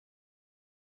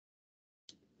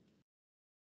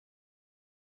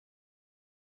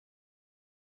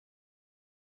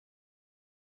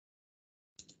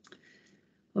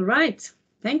All right.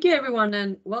 Thank you, everyone,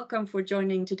 and welcome for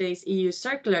joining today's EU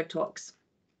Circular Talks.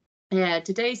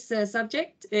 Today's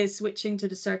subject is switching to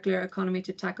the circular economy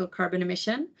to tackle carbon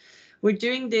emission. We're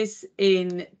doing this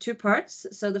in two parts.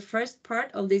 So the first part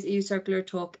of this EU Circular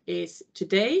Talk is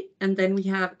today, and then we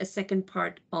have a second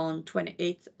part on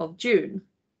 28th of June.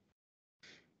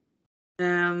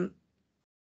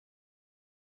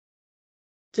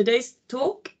 Today's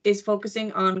talk is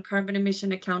focusing on carbon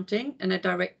emission accounting and a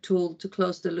direct tool to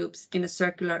close the loops in a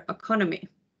circular economy.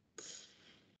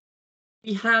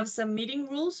 We have some meeting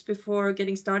rules before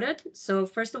getting started. So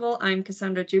first of all, I'm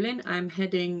Cassandra Julin. I'm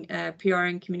heading PR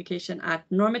and communication at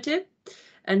Normative.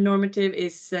 And Normative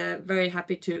is very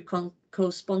happy to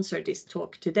co-sponsor this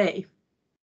talk today.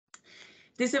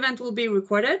 This event will be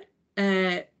recorded.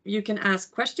 You can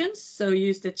ask questions, so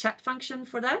use the chat function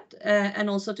for that, and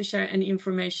also to share any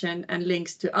information and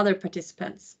links to other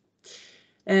participants.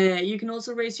 You can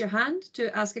also raise your hand to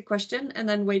ask a question and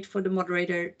then wait for the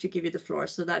moderator to give you the floor.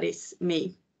 So that is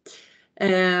me.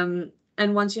 And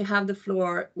once you have the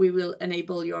floor, we will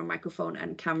enable your microphone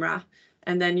and camera,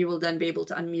 and then you will then be able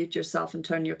to unmute yourself and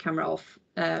turn your camera off.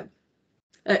 Unmute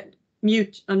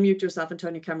yourself and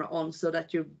turn your camera on so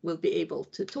that you will be able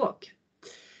to talk.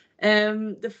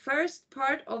 The first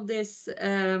part of this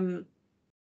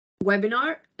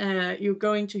webinar, you're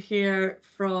going to hear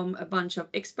from a bunch of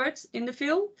experts in the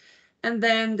field. And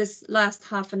then this last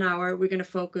half an hour, we're going to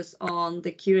focus on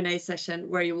the Q&A session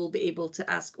where you will be able to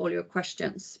ask all your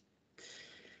questions.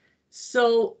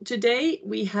 So today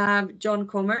we have John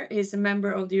Comer. He's a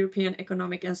member of the European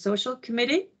Economic and Social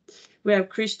Committee. We have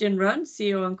Christian Rönn,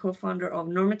 CEO and co-founder of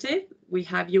Normative. We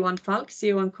have Johan Falk,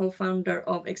 CEO and co-founder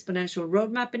of Exponential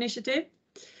Roadmap Initiative.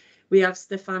 We have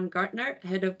Stefan Gartner,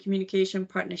 Head of Communication,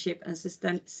 Partnership and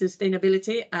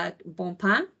Sustainability at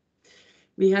Bonpain.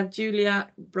 We have Julia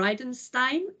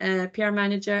Bridenstine, PR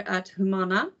Manager at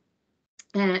Humana,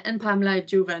 and Pamela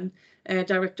Juven,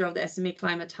 Director of the SME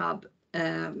Climate Hub.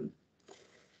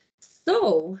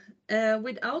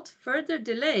 Without further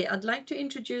delay, I'd like to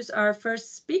introduce our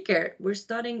first speaker. We're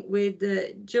starting with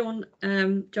John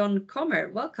Comer.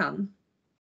 Welcome.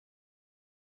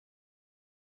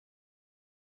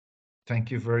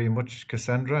 Thank you very much,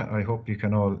 Cassandra. I hope you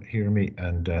can all hear me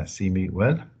and see me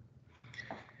well.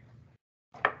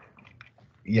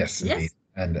 Yes, indeed.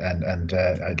 And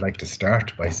I'd like to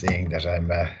start by saying that I'm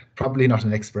probably not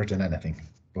an expert in anything,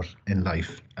 but in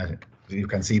life. You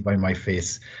can see by my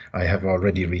face, I have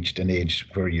already reached an age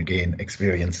where you gain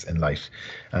experience in life.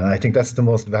 And I think that's the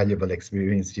most valuable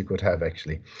experience you could have,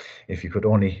 actually, if you could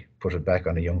only put it back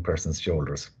on a young person's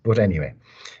shoulders. But anyway,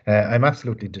 I'm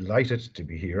absolutely delighted to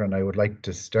be here. And I would like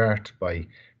to start by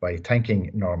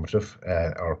thanking Normative,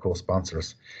 our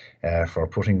co-sponsors, for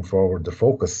putting forward the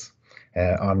focus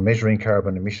on measuring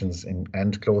carbon emissions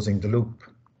and closing the loop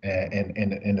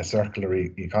in a circular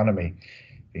economy,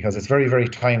 because it's very, very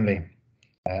timely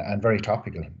and very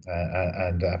topical,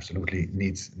 and absolutely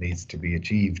needs to be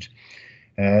achieved.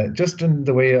 Just in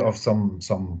the way of some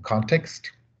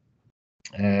context,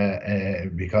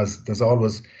 because there's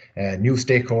always new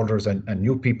stakeholders and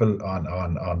new people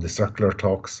on the circular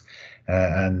talks.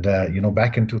 You know,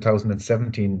 back in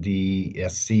 2017, the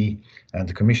ESC and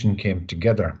the Commission came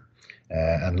together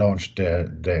and launched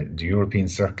the European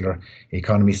Circular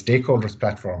Economy Stakeholders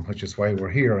Platform, which is why we're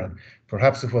here. And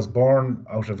perhaps it was born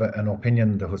out of an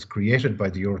opinion that was created by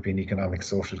the European Economic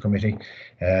Social Committee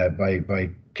by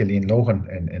Cillian Lohan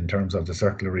in terms of the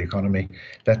circular economy.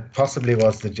 That possibly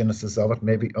was the genesis of it.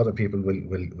 Maybe other people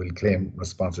will claim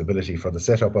responsibility for the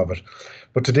setup of it.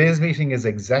 But today's meeting is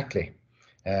exactly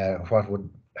what would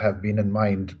have been in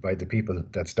mind by the people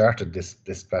that started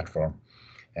this platform,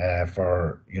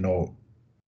 for, you know,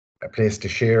 a place to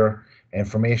share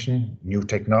information, new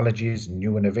technologies,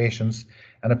 new innovations,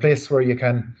 and a place where you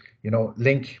can, you know,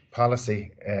 link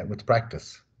policy with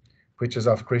practice, which is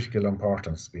of critical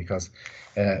importance, because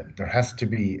there has to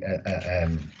be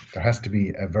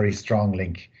a very strong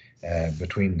link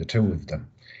between the two of them.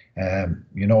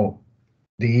 You know,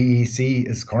 the EEC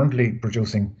is currently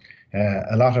producing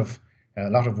a lot of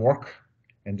work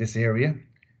in this area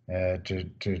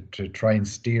to try and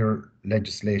steer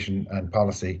legislation and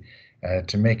policy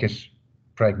to make it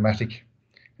pragmatic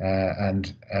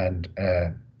and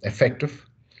effective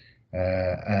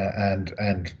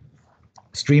and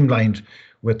streamlined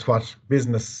with what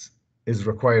business is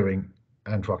requiring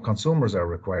and what consumers are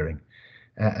requiring,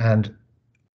 and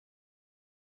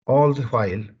all the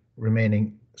while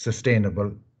remaining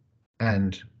sustainable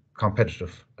and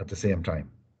competitive at the same time,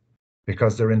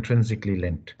 because they're intrinsically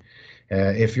linked.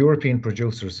 If European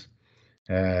producers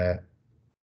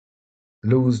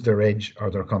lose their edge or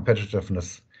their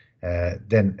competitiveness,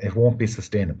 then it won't be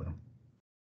sustainable.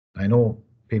 I know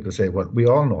people say, well, we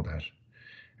all know that.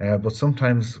 But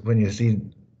sometimes when you see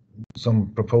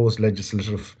some proposed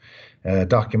legislative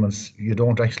documents, you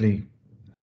don't actually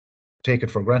take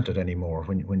it for granted anymore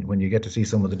when you get to see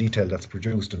some of the detail that's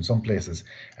produced in some places,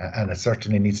 and it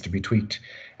certainly needs to be tweaked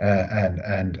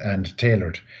and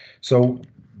tailored. So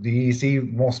the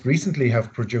EEC most recently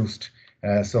have produced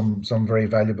some very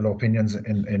valuable opinions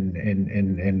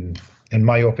in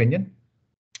my opinion.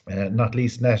 Not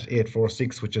least NET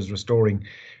 846, which is restoring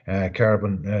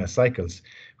carbon cycles,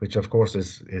 which of course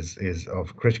is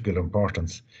of critical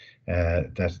importance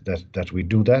that we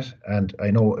do that. And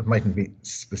I know it mightn't be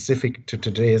specific to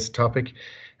today's topic,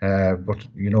 but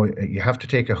you have to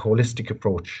take a holistic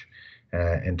approach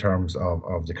in terms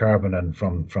of the carbon, and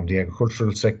from the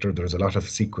agricultural sector, there's a lot of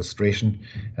sequestration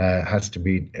has to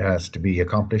be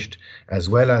accomplished, as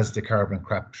well as the carbon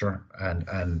capture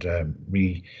and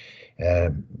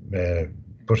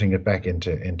putting it back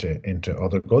into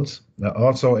other goods.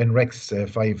 Also in Rex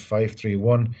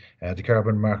 5531, the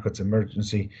Carbon Markets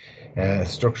Emergency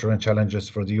Structure and Challenges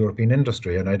for the European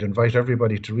Industry. And I'd invite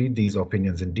everybody to read these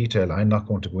opinions in detail. I'm not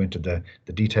going to go into the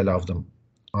detail of them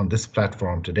on this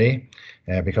platform today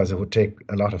because it would take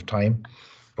a lot of time.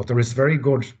 But there is very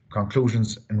good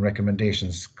conclusions and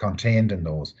recommendations contained in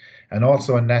those. And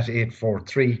also in NET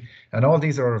 843, and all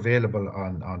these are available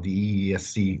on the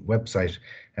EESC website.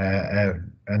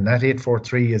 And NET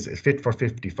 843 is Fit for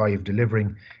 55,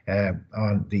 delivering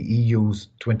on the EU's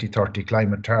 2030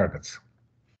 climate targets,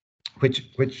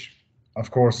 which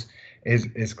of course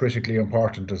is critically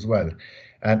important as well.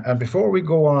 And before we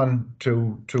go on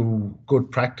to good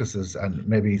practices and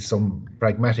maybe some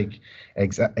pragmatic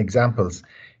examples,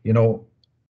 the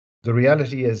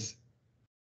reality is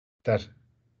that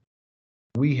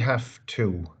we have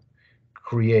to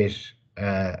create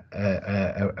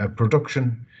a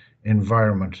production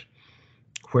environment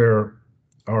where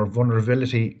our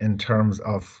vulnerability in terms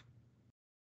of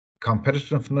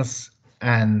competitiveness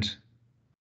and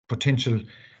potential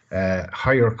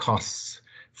higher costs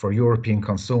for European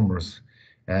consumers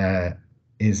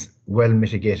is well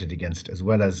mitigated against, as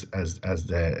well as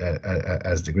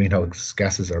the greenhouse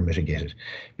gases are mitigated.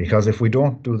 Because if we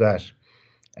don't do that,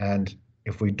 and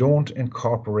if we don't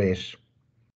incorporate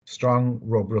strong,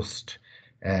 robust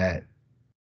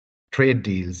trade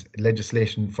deals,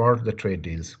 legislation for the trade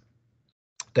deals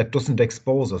that doesn't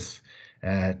expose us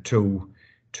to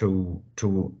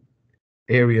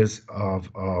areas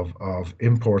of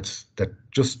imports that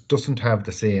just doesn't have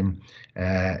the same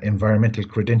environmental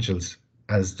credentials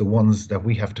as the ones that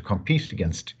we have to compete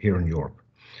against here in Europe.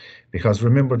 Because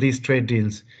remember, these trade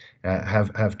deals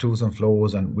have to's and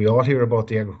flows, and we all hear about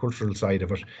the agricultural side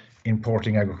of it,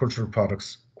 importing agricultural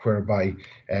products, whereby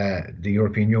the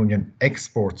European Union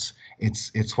exports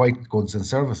its white goods and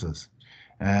services.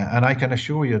 And I can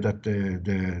assure you that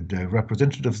the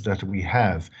representatives that we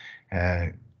have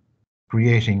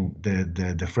creating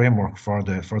the framework for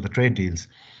the trade deals,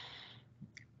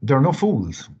 they're no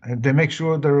fools. They make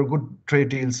sure there are good trade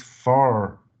deals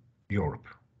for Europe,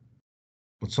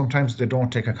 but sometimes they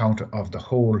don't take account of the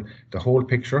whole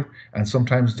picture, and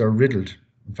sometimes they're riddled.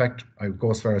 In fact, I go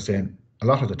as far as saying a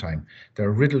lot of the time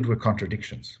they're riddled with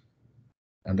contradictions,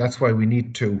 and that's why we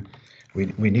need to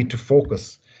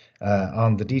focus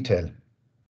on the detail,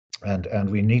 and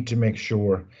we need to make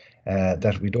sure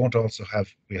that we don't also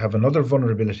have another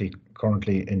vulnerability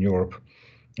currently in Europe,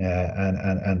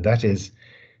 and that is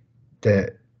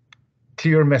the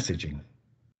clear messaging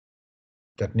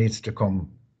that needs to come,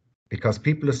 because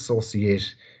people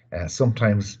associate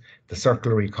sometimes the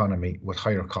circular economy with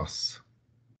higher costs,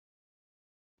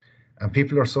 and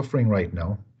people are suffering right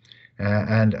now,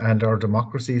 and our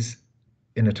democracies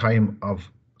in a time of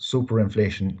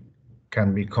superinflation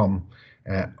can become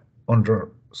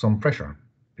under some pressure,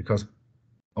 because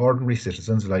ordinary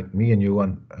citizens like me and you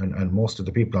and most of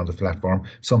the people on the platform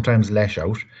sometimes lash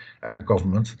out at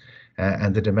governments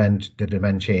and they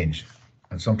demand change.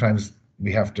 And sometimes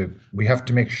we have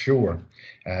to make sure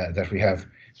that we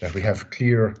have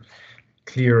clear,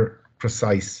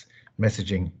 precise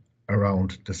messaging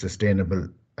around the sustainable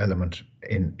element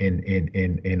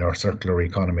in our circular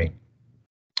economy,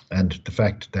 and the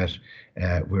fact that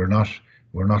we're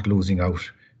not losing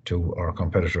out to our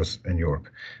competitors in Europe.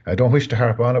 I don't wish to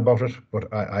harp on about it,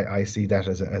 but I see that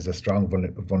as a strong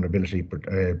vulnerability,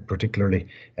 particularly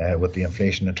with the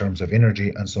inflation in terms of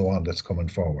energy and so on that's coming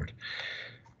forward.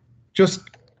 Just,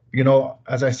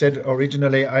 as I said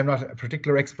originally, I'm not a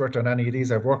particular expert on any of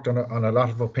these. I've worked on a lot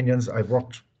of opinions. I've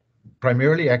worked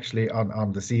primarily actually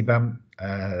on the CBAM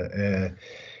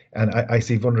And I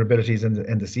see vulnerabilities in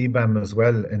the CBAM as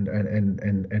well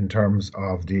in terms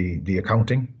of the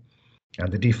accounting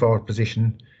and the default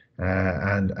position,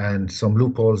 and some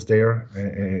loopholes there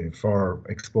for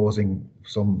exposing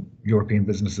some European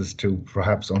businesses to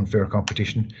perhaps unfair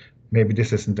competition. Maybe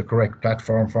this isn't the correct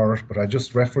platform for it, but I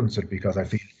just reference it because I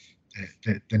feel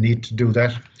the need to do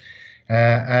that.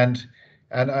 And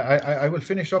I will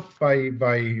finish up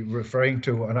by referring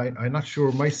to, and I'm not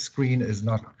sure, my screen is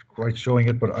not quite showing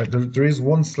it, but there is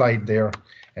one slide there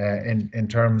in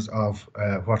terms of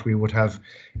what we would have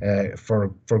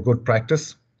for good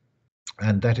practice,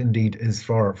 and that indeed is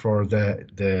for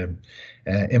the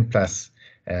Implas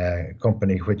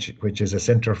company, which is a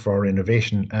Centre for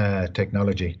Innovation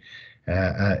Technology,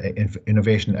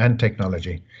 Innovation and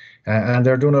Technology. And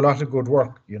they're doing a lot of good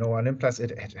work, you know, and Implas,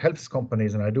 it helps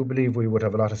companies, and I do believe we would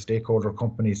have a lot of stakeholder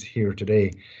companies here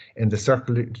today in the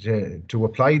circular to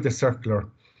apply the circular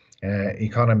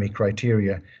economy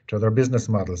criteria to their business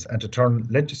models and to turn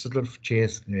legislative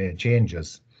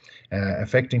changes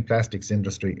affecting plastics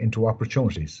industry into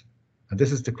opportunities. And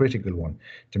this is the critical one,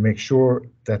 to make sure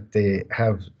that they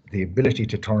have the ability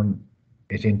to turn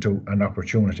it into an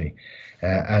opportunity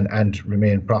and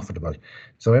remain profitable.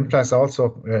 So Implas also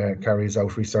carries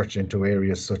out research into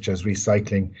areas such as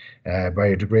recycling,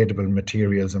 biodegradable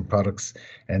materials and products,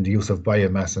 and the use of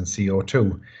biomass and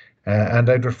CO2. And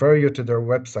I'd refer you to their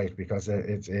website because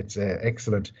it's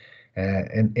excellent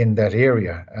in that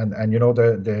area. And you know,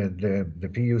 the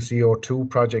PuCO2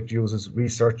 project uses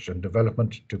research and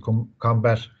development to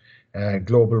combat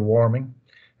global warming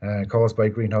caused by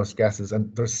greenhouse gases,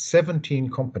 and there's 17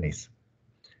 companies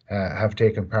have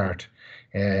taken part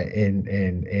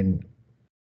in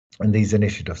these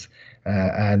initiatives.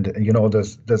 And you know,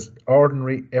 there's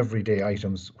ordinary everyday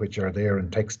items which are there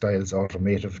in textiles,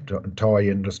 automotive, toy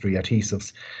industry,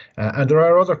 adhesives, and there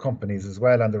are other companies as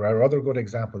well, and there are other good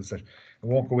examples that I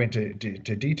won't go into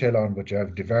detail on, but you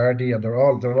have Divardi, and they're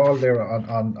all there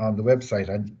on the website.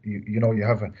 And you know, you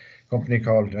have a company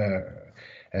called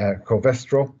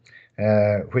Covestro,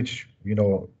 which, you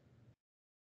know,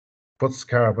 puts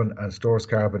carbon and stores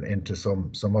carbon into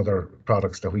some other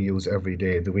products that we use every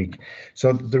day of the week.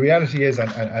 So the reality is,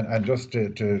 and just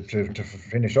to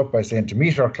finish up by saying, to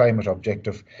meet our climate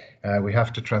objective, we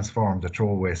have to transform the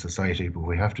throwaway society, but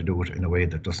we have to do it in a way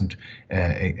that doesn't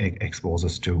expose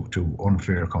us to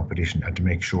unfair competition, and to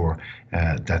make sure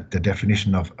that the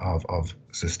definition of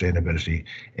sustainability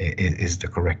is the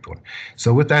correct one.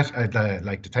 So with that, I'd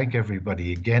like to thank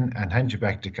everybody again and hand you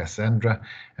back to Cassandra,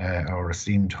 our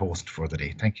esteemed host for the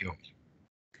day. Thank you.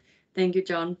 Thank you,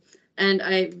 John. And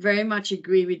I very much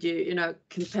agree with you. You know,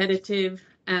 competitive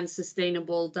and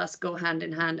sustainable does go hand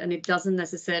in hand, and it doesn't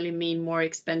necessarily mean more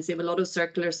expensive. A lot of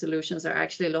circular solutions are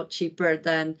actually a lot cheaper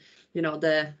than, you know,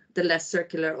 the less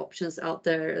circular options out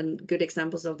there, and good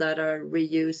examples of that are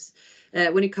reuse.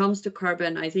 When it comes to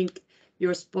carbon, I think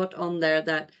you're spot on there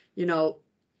that, you know,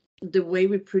 the way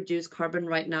we produce carbon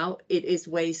right now, it is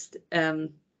waste,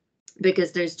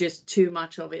 because there's just too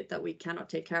much of it that we cannot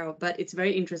take care of. But it's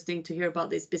very interesting to hear about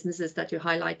these businesses that you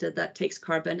highlighted that takes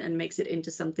carbon and makes it into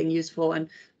something useful and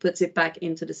puts it back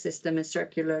into the system in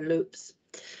circular loops.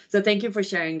 So thank you for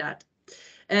sharing that.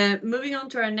 Moving on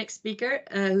to our next speaker,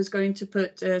 who's going to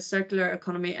put circular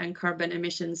economy and carbon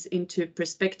emissions into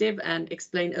perspective and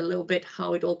explain a little bit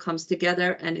how it all comes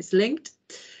together and is linked.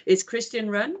 It's Christian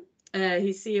Rönn.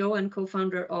 He's CEO and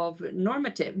co-founder of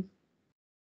Normative.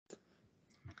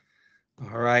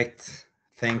 All right.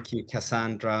 Thank you,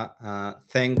 Cassandra.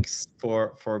 Thanks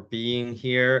for being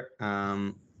here.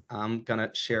 I'm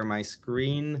gonna share my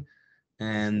screen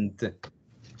and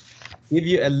give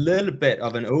you a little bit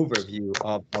of an overview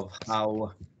of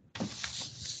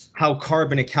how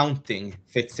carbon accounting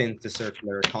fits into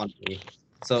circular economy.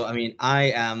 So, I mean,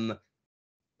 I am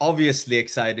obviously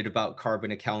excited about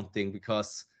carbon accounting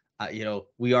because, you know,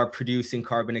 we are producing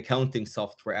carbon accounting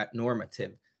software at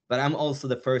Normative. But I'm also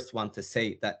the first one to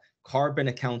say that carbon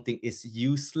accounting is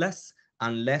useless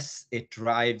unless it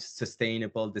drives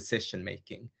sustainable decision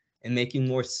making. And making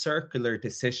more circular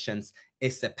decisions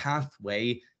is a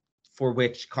pathway for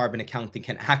which carbon accounting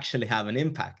can actually have an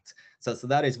impact. So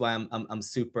that is why I'm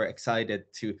super excited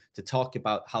to talk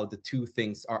about how the two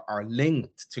things are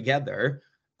linked together.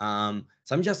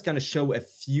 So I'm just going to show a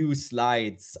few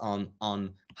slides on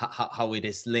how it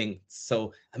is linked.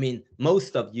 So, I mean,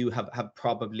 most of you have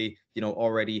probably, you know,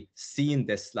 already seen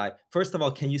this slide. First of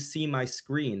all, can you see my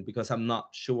screen? Because I'm not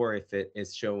sure if it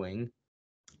is showing.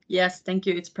 Yes, thank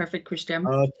you. It's perfect, Christian.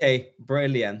 Okay,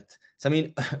 brilliant. So, I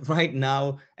mean, right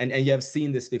now, and you have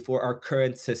seen this before, our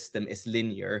current system is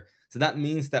linear. So that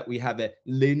means that we have a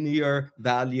linear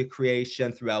value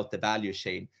creation throughout the value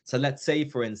chain. So let's say,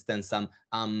 for instance,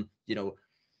 you know,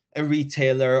 a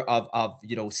retailer of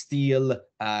you know, steel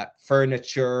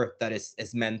furniture that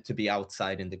is meant to be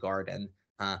outside in the garden.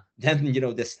 Then, you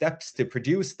know, the steps to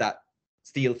produce that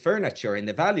steel furniture in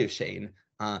the value chain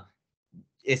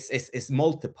is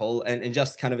multiple, and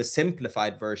just kind of a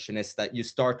simplified version is that you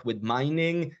start with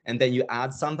mining, and then you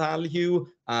add some value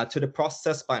to the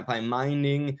process by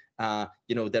mining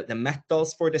you know, the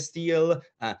metals for the steel,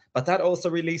 but that also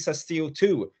releases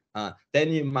CO2.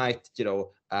 Then you might, you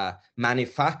know,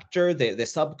 manufacture the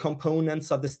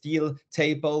subcomponents of the steel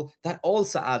table. That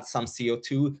also adds some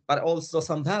CO2, but also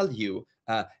some value.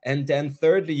 And then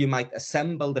thirdly, you might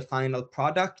assemble the final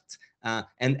product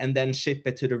and then ship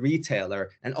it to the retailer.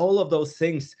 And all of those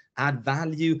things add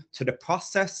value to the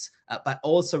process, but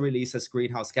also releases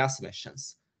greenhouse gas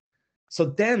emissions. So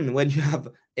then when you have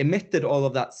emitted all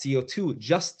of that CO2,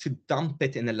 just to dump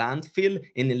it in a landfill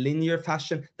in a linear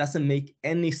fashion doesn't make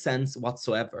any sense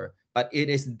whatsoever, but it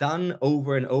is done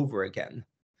over and over again.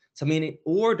 So I mean, in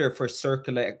order for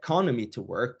circular economy to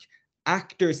work,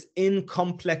 actors in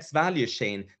complex value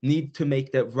chain need to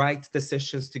make the right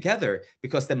decisions together,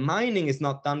 because the mining is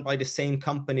not done by the same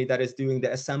company that is doing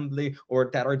the assembly or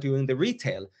that are doing the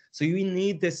retail. So you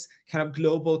need this kind of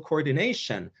global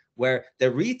coordination where the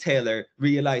retailer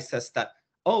realizes that,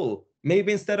 oh,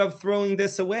 maybe instead of throwing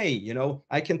this away, you know,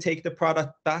 I can take the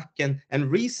product back and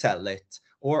resell it.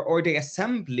 Or the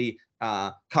assembly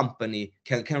company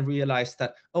can realize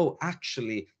that, oh,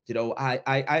 actually, you know,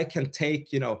 I can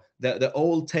take, you know, the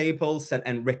old tables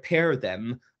and repair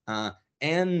them.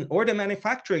 Or the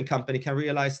manufacturing company can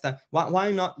realize that,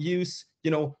 why not use, you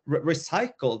know,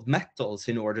 recycled metals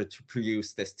in order to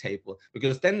produce this table,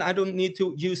 because then I don't need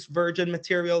to use virgin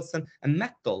materials and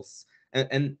metals.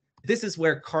 And this is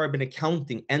where carbon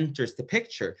accounting enters the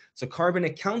picture. So carbon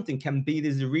accounting can be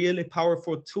this really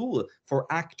powerful tool for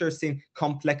actors in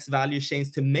complex value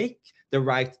chains to make the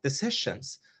right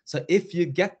decisions. So if you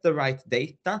get the right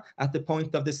data at the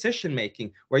point of decision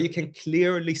making, where you can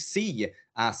clearly see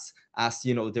as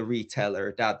you know, the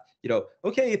retailer, that, you know,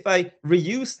 okay, if I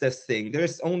reuse this thing,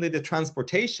 there's only the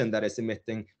transportation that is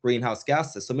emitting greenhouse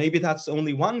gases, so maybe that's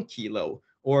only 1 kilo.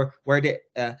 Or where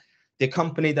the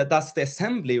company that does the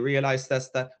assembly realizes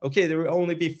that, okay, there will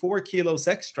only be 4 kilos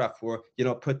extra for, you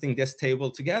know, putting this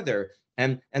table together.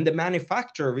 And the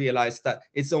manufacturer realized that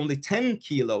it's only 10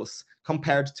 kilos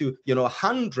compared to, you know,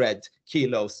 100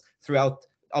 kilos throughout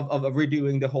of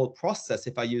redoing the whole process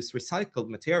if I use recycled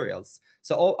materials.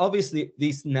 So obviously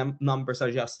these numbers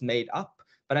are just made up,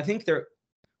 but I think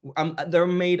they're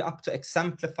made up to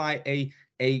exemplify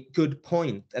a good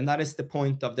point, and that is the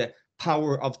point of the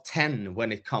power of 10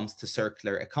 when it comes to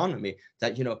circular economy.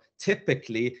 That, you know,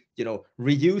 typically, you know,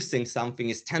 reusing something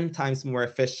is 10 times more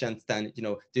efficient than, you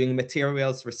know, doing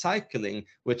materials recycling,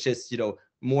 which is, you know,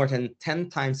 more than 10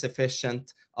 times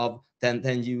efficient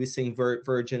than using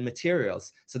virgin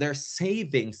materials. So there are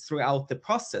savings throughout the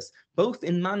process, both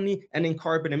in money and in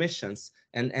carbon emissions.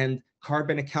 And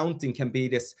carbon accounting can be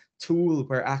this tool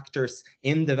where actors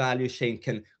in the value chain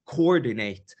can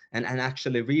coordinate and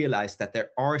actually realize that there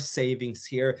are savings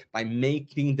here by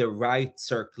making the right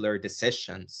circular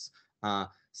decisions.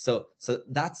 So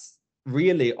that's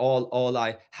really all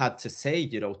I had to say,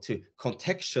 you know, to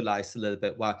contextualize a little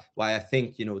bit why I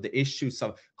think, you know, the issues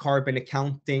of carbon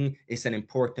accounting is an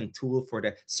important tool for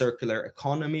the circular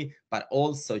economy, but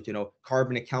also, you know,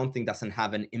 carbon accounting doesn't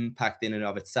have an impact in and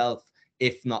of itself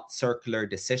if not circular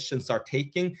decisions are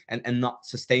taking and not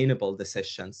sustainable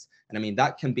decisions. And I mean,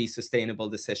 that can be sustainable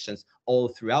decisions all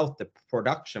throughout the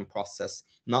production process,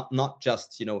 not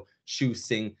just, you know,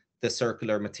 choosing the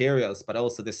circular materials, but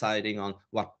also deciding on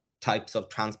what types of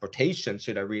transportation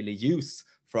should I really use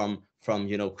from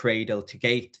you know, cradle to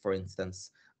gate, for instance.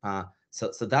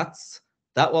 So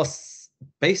that was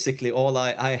basically all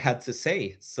I had to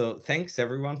say. So thanks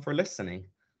everyone for listening.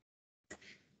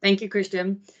 Thank you,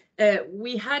 Christian.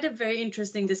 We had a very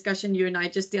interesting discussion, you and I,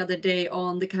 just the other day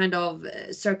on the kind of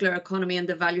circular economy and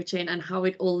the value chain and how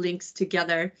it all links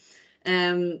together.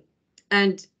 And,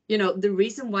 you know, the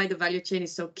reason why the value chain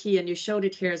is so key, and you showed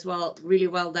it here as well, really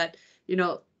well, that, you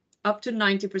know, up to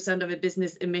 90% of a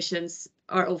business emissions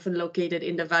are often located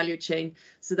in the value chain.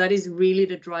 So that is really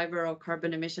the driver of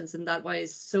carbon emissions. And that why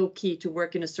it's so key to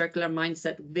work in a circular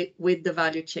mindset with the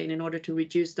value chain in order to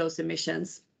reduce those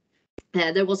emissions.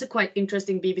 There was a quite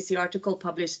interesting BBC article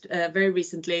published very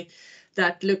recently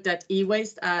that looked at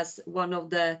e-waste as one of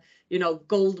the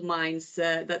gold mines,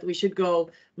 that we should go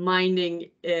mining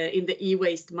in the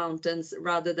e-waste mountains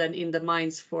rather than in the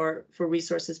mines for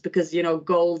resources, because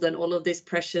gold and all of these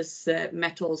precious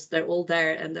metals, they're all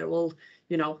there and they're all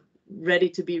ready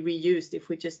to be reused if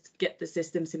we just get the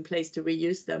systems in place to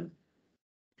reuse them.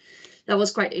 That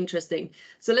was quite interesting.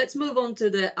 So let's move on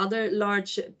to the other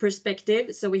large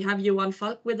perspective. So we have Johan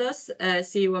Falk with us,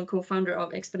 CEO and co-founder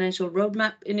of Exponential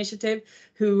Roadmap Initiative,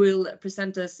 who will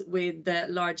present us with the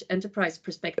large enterprise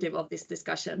perspective of this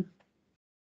discussion.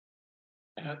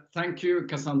 Thank you,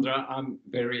 Cassandra. I'm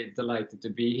very delighted to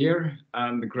be here,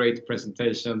 and great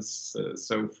presentations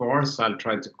so far, so I'll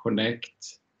try to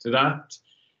connect to that.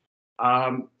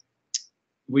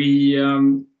 We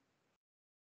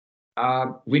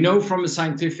know from a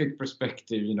scientific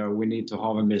perspective, we need to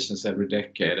halve emissions every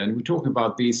decade, and we talk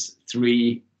about these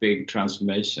three big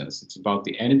transformations. It's about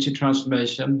the energy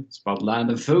transformation, it's about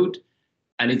land and food,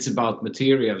 and it's about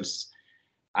materials.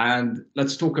 And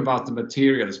let's talk about the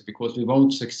materials, because we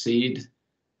won't succeed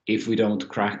if we don't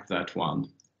crack that one.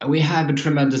 And we have a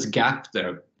tremendous gap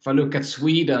there. If I look at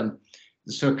Sweden,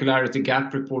 the circularity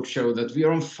gap report showed that we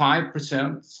are on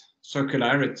 5%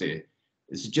 circularity.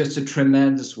 It's just a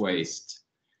tremendous waste.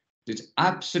 It's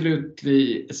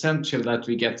absolutely essential that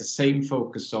we get the same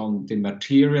focus on the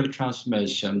material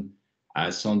transformation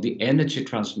as on the energy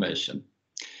transformation.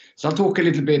 So I'll talk a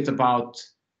little bit about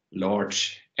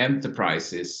large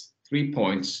enterprises, 3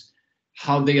 points,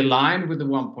 how they align with the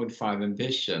 1.5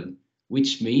 ambition,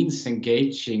 which means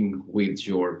engaging with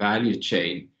your value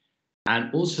chain,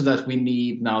 and also that we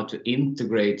need now to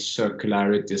integrate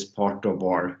circularity as part of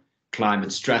our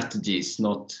climate strategies,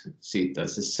 not see it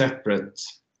as a separate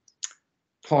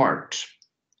part.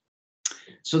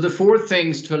 So the 4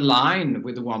 things to align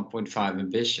with the 1.5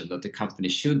 ambition that the company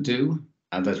should do,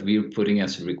 and that we're putting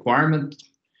as a requirement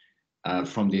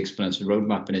from the Exponential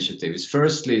Roadmap Initiative, is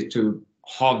firstly to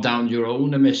halve down your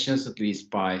own emissions at least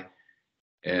by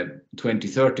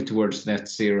 2030 towards net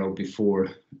zero before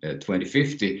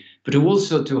 2050, but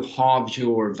also to halve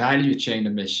your value chain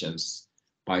emissions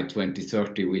by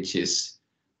 2030, which is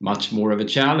much more of a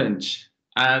challenge.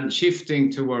 And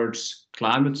shifting towards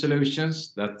climate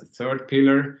solutions, that's the 3rd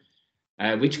pillar,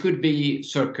 which could be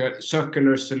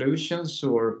circular solutions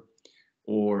or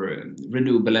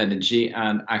renewable energy,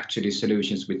 and actually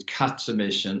solutions which cuts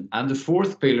emission. And the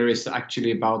 4th pillar is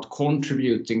actually about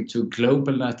contributing to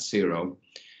global net zero.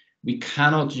 We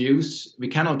cannot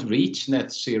reach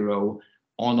net zero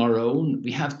on our own.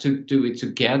 We have to do it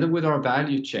together with our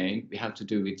value chain. We have to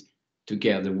do it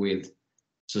together with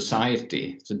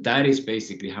society. So that is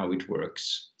basically how it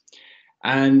works.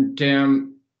 And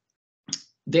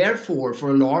therefore, for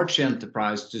a large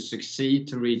enterprise to succeed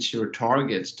to reach your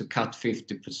targets to cut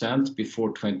 50%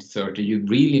 before 2030, you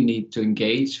really need to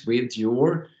engage with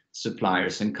your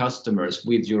suppliers and customers,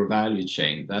 with your value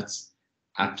chain. That's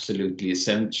absolutely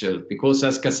essential, because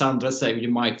as Cassandra said, you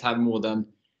might have more than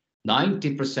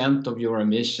 90% of your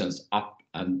emissions up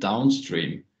and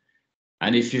downstream.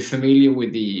 And if you're familiar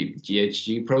with the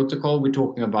GHG protocol, we're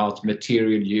talking about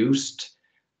material used,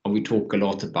 and we talk a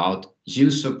lot about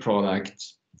use of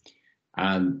product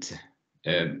and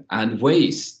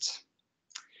waste.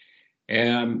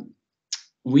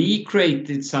 We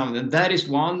created some, and that is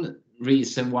one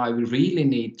reason why we really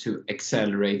need to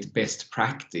accelerate best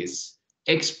practice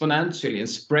exponentially and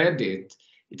spread it.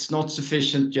 It's not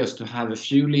sufficient just to have a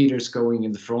few leaders going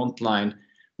in the front line.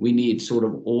 We need sort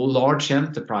of all large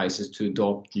enterprises to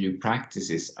adopt new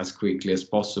practices as quickly as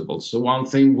possible. So one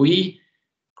thing we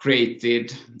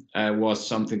created was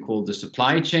something called the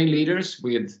supply chain leaders,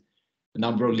 with a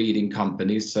number of leading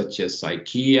companies such as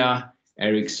IKEA,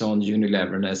 Ericsson,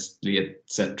 Unilever, Nestle,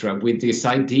 etc., with this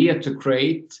idea to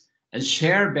create and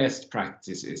share best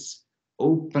practices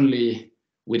openly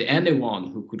with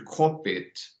anyone who could copy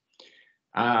it.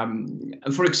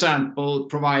 For example,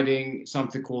 providing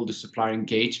something called the supplier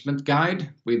engagement guide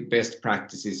with best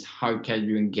practices. How can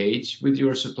you engage with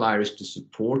your suppliers to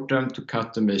support them to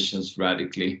cut emissions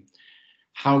radically?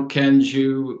 How can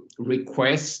you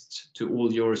request to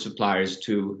all your suppliers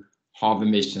to halve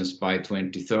emissions by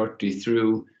 2030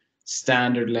 through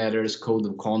standard letters, code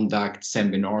of conduct,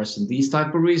 seminars, and these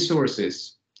type of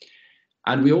resources?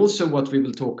 And we also, what we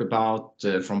will talk about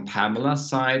from Pamela's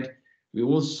side, we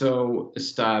also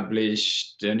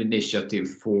established an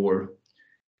initiative for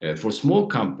small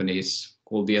companies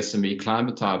called the SME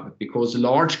Climate Hub, because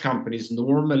large companies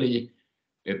normally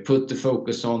put the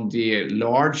focus on the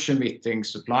large emitting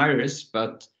suppliers,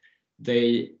 but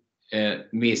they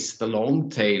miss the long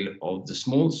tail of the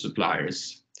small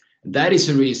suppliers. That is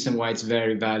a reason why it's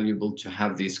very valuable to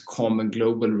have this common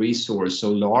global resource, so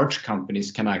large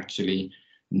companies can actually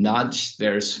nudge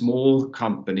their small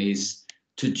companies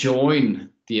to join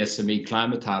the SME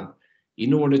Climate Hub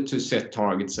in order to set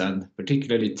targets and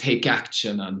particularly take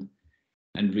action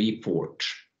and report.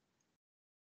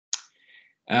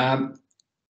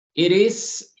 It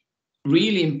is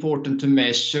really important to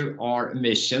measure our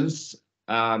emissions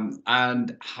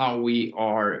and how we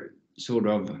are sort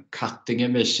of cutting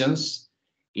emissions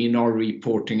in our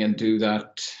reporting and do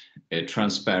that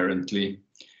transparently.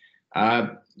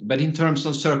 But in terms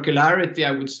of circularity,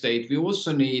 I would state we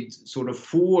also need sort of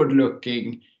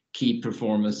forward-looking key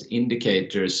performance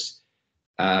indicators,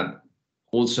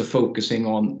 also focusing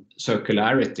on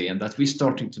circularity, and that we're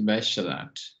starting to measure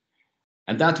that.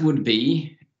 And that would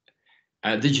be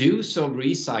the use of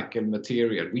recycled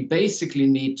material. We basically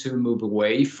need to move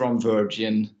away from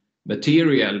virgin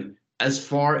material as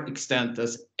far extent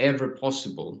as ever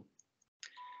possible.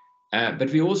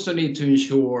 But we also need to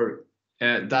ensure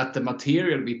that the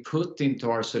material we put into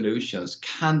our solutions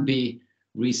can be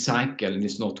recycled and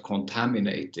is not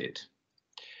contaminated.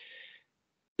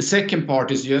 The second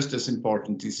part is just as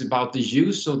important. It's about the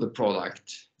use of the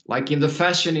product. Like in the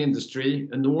fashion industry,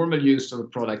 a normal use of a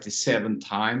product is 7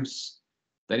 times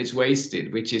that is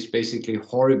wasted, which is basically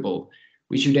horrible.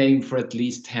 We should aim for at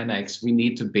least 10x. We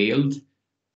need to build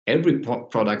every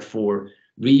product for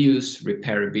reuse,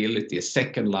 repairability, a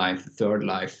second life, a third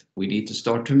life. We need to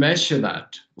start to measure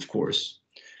that, of course.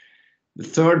 The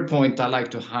third point I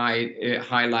like to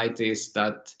highlight is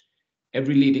that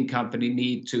every leading company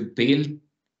needs to build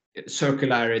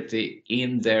circularity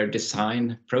in their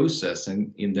design process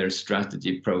and in their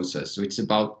strategy process. So it's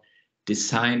about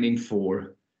designing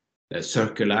for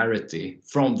circularity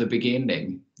from the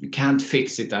beginning. You can't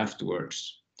fix it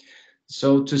afterwards.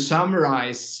 So to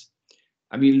summarize,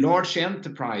 I mean, large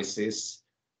enterprises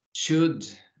should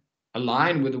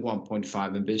align with the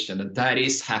 1.5 ambition, and that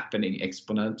is happening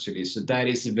exponentially. So that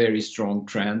is a very strong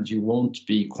trend. You won't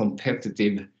be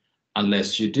competitive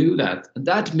unless you do that. And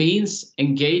that means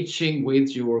engaging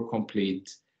with your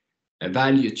complete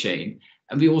value chain.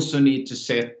 And we also need to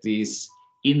set these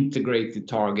integrated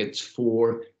targets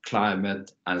for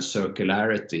climate and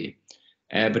circularity.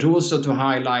 But also to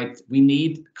highlight, we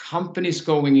need companies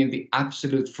going in the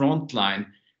absolute front line,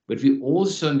 but we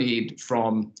also need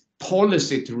from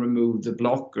policy to remove the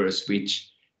blockers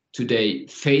which today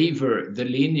favor the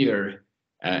linear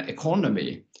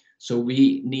economy. So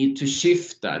we need to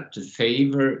shift that to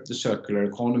favor the circular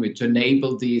economy, to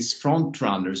enable these front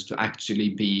runners to actually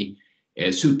be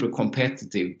super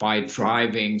competitive by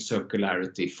driving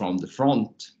circularity from the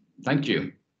front. Thank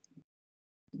you.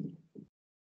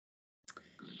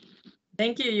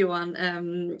 Thank you,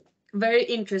 Johan. Very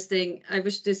interesting. I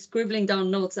was just scribbling down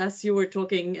notes as you were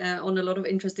talking on a lot of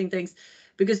interesting things,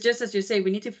 because just as you say, we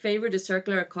need to favor the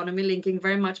circular economy, linking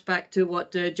very much back to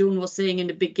what June was saying in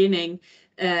the beginning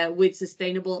with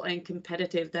sustainable and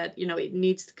competitive, that, you know, it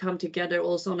needs to come together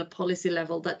also on a policy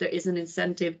level, that there is an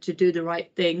incentive to do the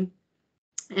right thing.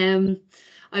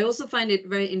 I also find it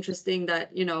very interesting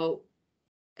that, you know,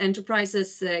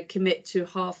 enterprises commit to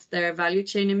half their value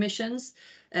chain emissions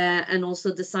and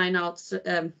also design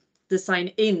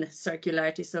in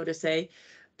circularity, so to say.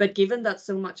 But given that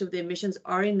so much of the emissions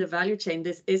are in the value chain,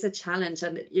 this is a challenge.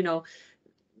 And, you know,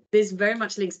 this very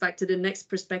much links back to the next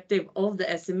perspective of the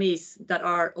SMEs that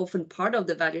are often part of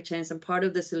the value chains and part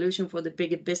of the solution for the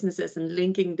bigger businesses, and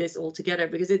linking this all together,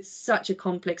 because it's such a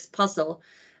complex puzzle.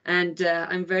 And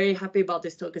I'm very happy about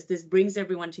this talk, because this brings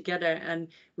everyone together and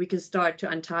we can start to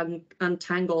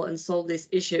untangle and solve these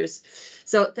issues.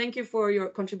 So thank you for your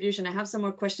contribution. I have some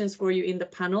more questions for you in the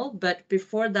panel, but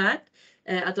before that,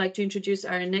 I'd like to introduce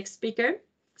our next speaker,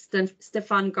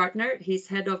 Stefan Gartner. He's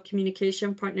Head of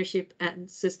Communication, Partnership and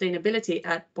Sustainability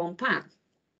at Bonpain,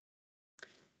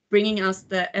 bringing us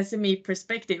the SME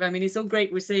perspective. I mean, it's so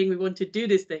great we're saying we want to do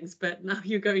these things, but now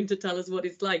you're going to tell us what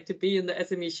it's like to be in the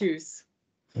SME shoes.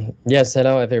 Yes,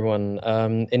 hello everyone.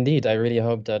 Indeed, I really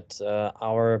hope that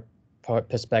our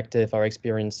perspective, our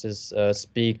experiences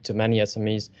speak to many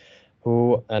SMEs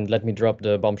who, and let me drop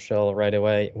the bombshell right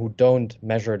away, who don't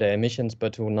measure their emissions,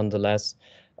 but who nonetheless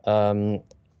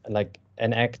like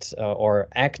enact or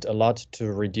act a lot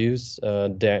to reduce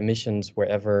their emissions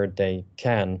wherever they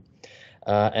can.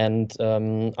 And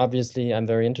obviously, I'm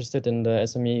very interested in the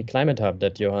SME Climate Hub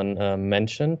that Johan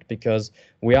mentioned, because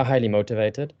we are highly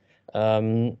motivated.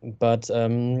 But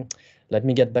let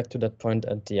me get back to that point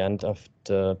at the end of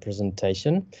the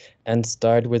presentation and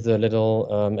start with a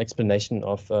little explanation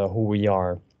of who we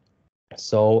are.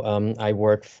 So I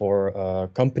work for a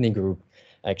company group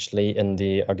actually in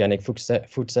the organic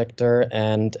food sector.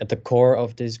 And at the core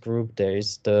of this group, there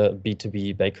is the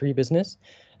B2B bakery business.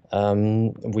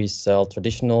 We sell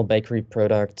traditional bakery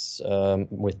products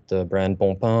with the brand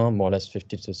Bon Pain, more or less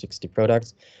 50 to 60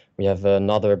 products. We have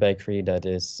another bakery that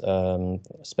is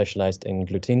specialized in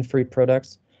gluten-free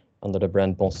products under the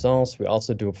brand Bon Sens. We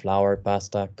also do flour,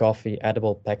 pasta, coffee,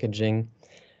 edible packaging.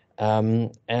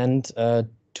 And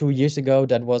 2 years ago,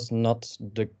 that was not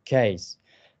the case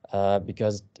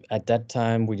because at that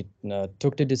time we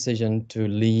took the decision to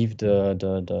leave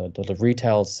the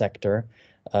retail sector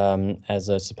as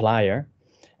a supplier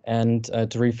and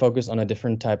to refocus on a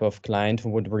different type of client who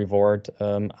would reward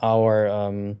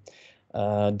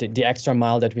the extra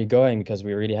mile that we're going, because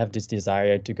we really have this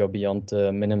desire to go beyond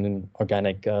the minimum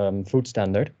organic food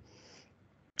standard.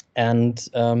 And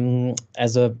in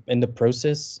the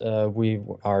process, we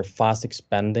are fast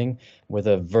expanding with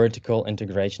a vertical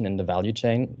integration in the value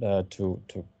chain to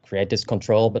create this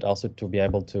control, but also to be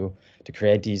able to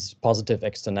create these positive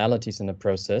externalities in the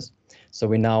process. So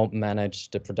we now manage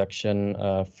the production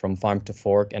from farm to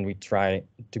fork, and we try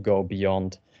to go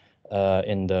beyond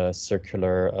in the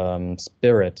circular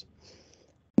spirit.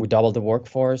 We doubled the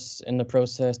workforce in the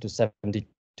process to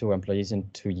 72 employees in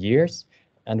 2 years.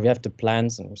 And we have the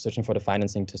plans, and we're searching for the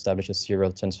financing to establish a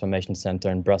serial transformation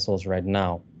center in Brussels right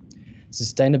now.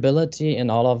 Sustainability in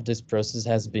all of this process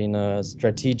has been a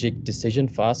strategic decision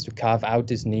for us to carve out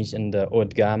this niche in the haut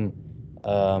de gamme,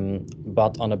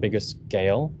 but on a bigger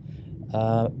scale.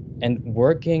 And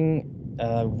working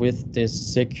with this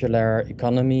circular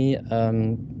economy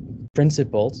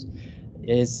principles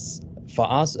is for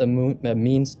us a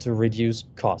means to reduce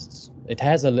costs. It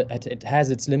has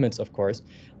its limits, of course,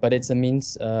 but it's a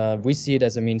means. We see it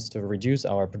as a means to reduce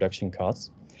our production costs.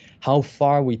 How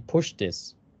far we push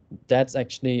this, that's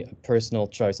actually a personal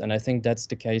choice, and I think that's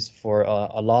the case for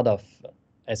a lot of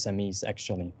SMEs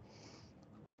actually.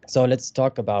 So let's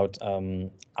talk about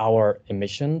our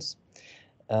emissions.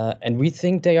 And we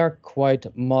think they are quite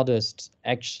modest,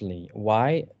 actually.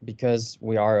 Why? Because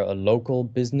we are a local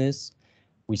business.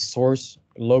 We source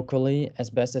locally as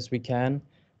best as we can.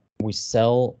 We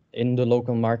sell in the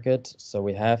local market, so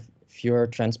we have fewer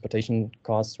transportation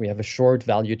costs. We have a short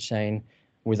value chain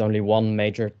with only one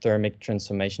major thermic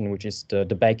transformation, which is the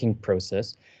baking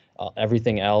process.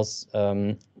 Everything else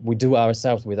we do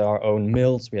ourselves with our own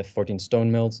mills. We have 14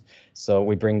 stone mills, so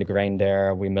we bring the grain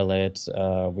there, we mill it,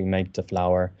 we make the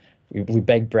flour, we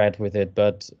bake bread with it.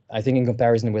 But I think in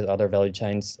comparison with other value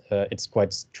chains, it's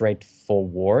quite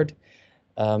straightforward.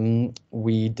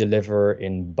 We deliver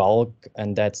in bulk,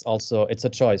 and that's also, it's a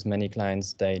choice. Many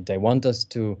clients, they want us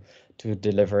to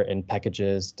deliver in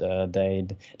packages.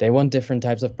 They want different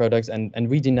types of products, and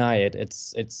we deny it.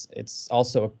 It's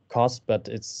also a cost, but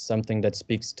it's something that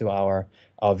speaks to our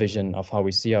vision of how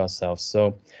we see ourselves.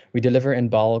 So we deliver in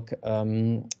bulk.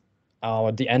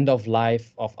 The end of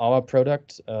life of our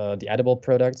product, the edible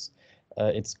products,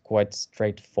 it's quite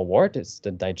straightforward. It's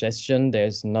the digestion.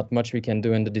 There's not much we can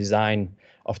do in the design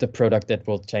of the product that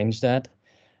will change that.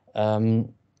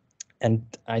 And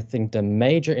I think the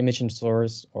major emission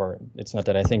source, or it's not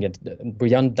that I think it,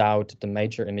 beyond doubt, the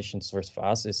major emission source for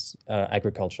us is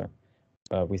agriculture.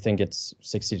 We think it's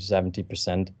 60 to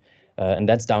 70%, and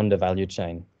that's down the value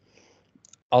chain.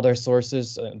 Other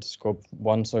sources, scope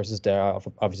 1 sources, there are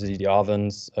obviously the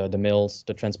ovens, the mills,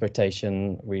 the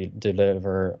transportation. We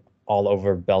deliver all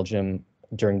over Belgium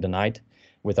during the night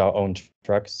with our own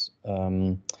trucks.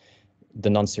 The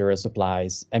non-serial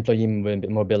supplies, employee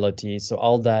mobility, so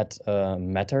all that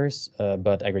matters,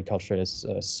 but agriculture is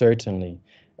certainly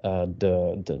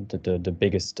the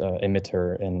biggest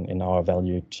emitter in our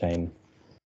value chain.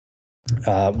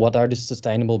 What are the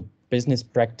sustainable business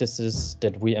practices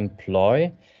that we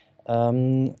employ?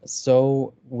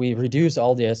 So we reduce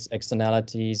all the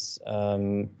externalities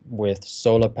with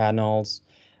solar panels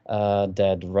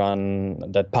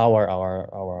that power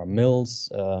our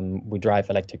mills. We drive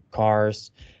electric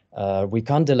cars. We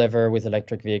can't deliver with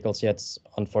electric vehicles yet,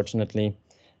 unfortunately,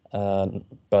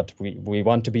 but we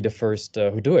want to be the first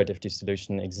who do it if this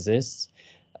solution exists.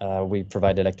 We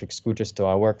provide electric scooters to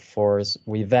our workforce.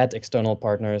 We vet external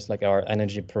partners like our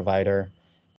energy provider,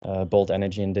 Bolt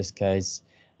Energy in this case.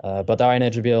 But our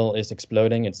energy bill is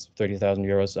exploding. It's 30,000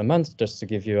 euros a month, just to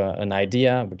give you an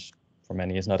idea, which for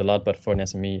many is not a lot, but for an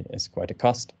SME is quite a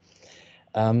cost.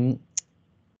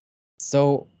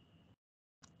 So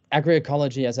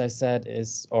agroecology, as I said,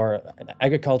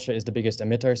 agriculture is the biggest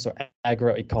emitter. So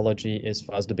agroecology is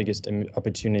for us the biggest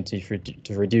opportunity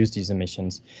to reduce these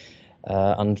emissions.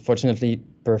 Unfortunately,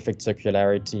 perfect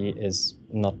circularity is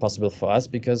not possible for us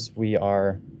because we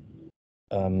are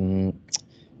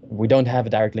we don't have a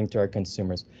direct link to our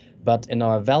consumers. But in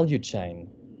our value chain,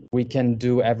 we can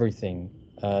do everything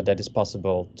that is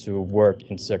possible to work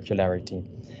in circularity.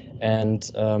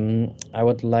 And I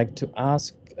would like to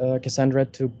ask Cassandra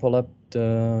to pull up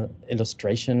the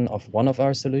illustration of one of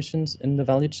our solutions in the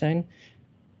value chain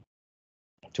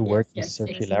to work with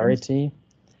circularity.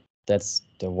 That's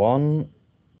the one.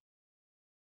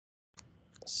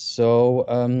 So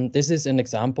this is an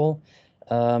example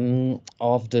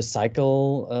of the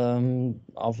cycle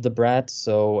of the bread.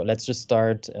 So let's just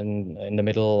start in the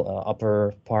middle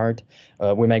upper part.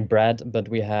 We make bread, but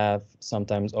we have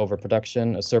sometimes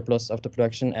overproduction, a surplus of the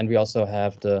production, and we also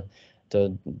have the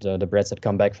breads that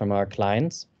come back from our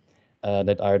clients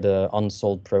that are the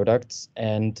unsold products,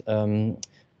 and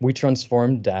we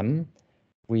transform them.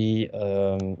 We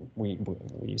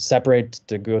separate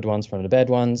the good ones from the bad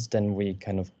ones. Then we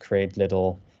kind of create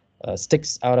little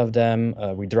sticks out of them.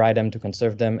 We dry them to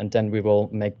conserve them, and then we will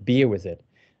make beer with it.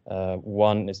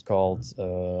 One is called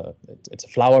it's a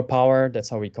flower power. That's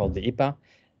how we call the IPA.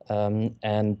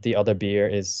 And the other beer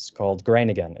is called Grain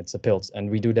Again. It's a Pils, and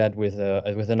we do that with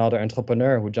another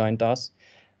entrepreneur who joined us.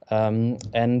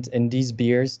 And in these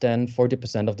beers, then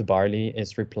 40% of the barley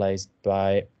is replaced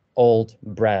by old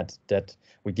bread that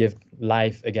we give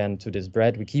life again to this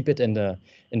bread. We keep it in the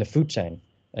food chain,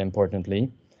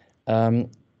 importantly,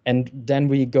 and then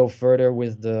we go further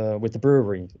with the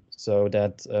brewery, so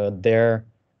that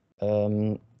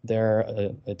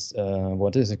it's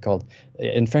what is it called?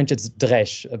 In French, it's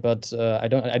drèche, but I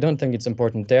don't think it's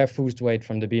important. Their food weight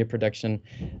from the beer production,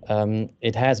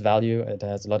 it has value. It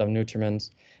has a lot of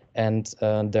nutrients. And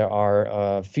there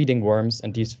are feeding worms,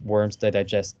 and these worms, they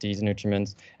digest these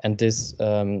nutrients, and this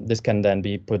can then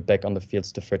be put back on the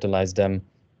fields to fertilize them,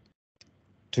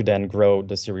 to then grow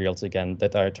the cereals again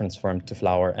that are transformed to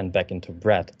flour and back into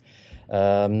bread.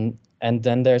 And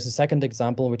then there's a second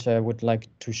example which I would like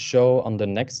to show on the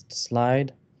next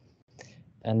slide,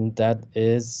 and that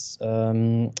is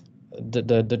the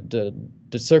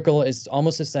circle is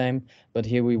almost the same, but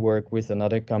here we work with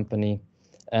another company.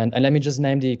 And let me just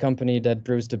name the company that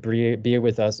brews the beer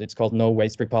with us. It's called No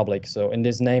Waste Republic. So in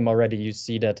this name already, you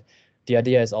see that the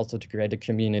idea is also to create a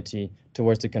community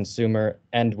towards the consumer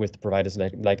and with providers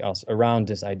like us around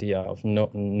this idea of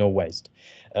no waste.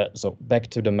 So back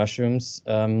to the mushrooms.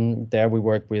 There we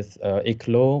work with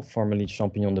Eclos, formerly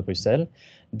Champignons de Bruxelles.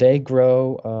 They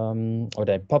grow or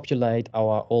they populate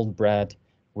our old bread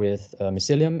with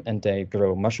mycelium, and they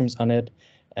grow mushrooms on it.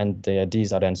 And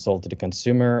these are then sold to the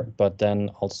consumer, but then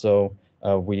also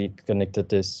we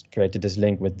created this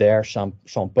link with their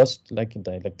compost, like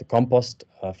the compost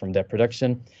from their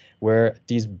production, where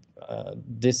this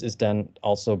is then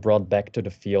also brought back to the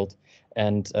field.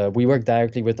 And we work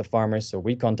directly with the farmers, so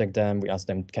we contact them, we ask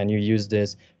them, can you use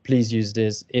this? Please use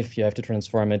this. If you have to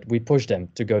transform it, we push them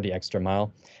to go the extra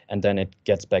mile, and then it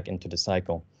gets back into the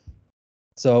cycle.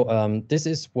 So this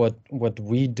is what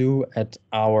we do at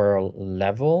our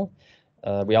level.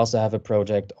 We also have a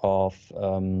project of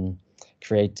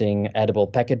creating edible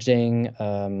packaging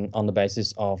on the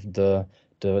basis of the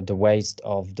waste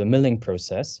of the milling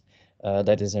process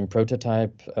that is in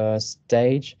prototype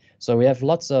stage. So we have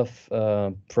lots of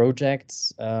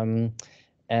projects, and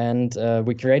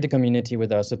we create a community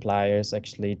with our suppliers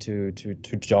actually to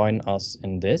join us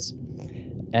in this.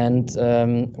 And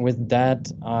with that,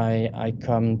 I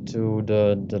come to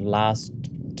the last,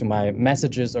 to my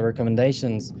messages or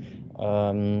recommendations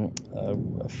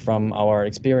from our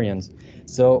experience.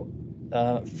 So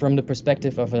from the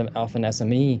perspective of an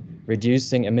SME,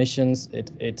 reducing emissions,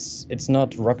 it's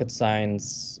not rocket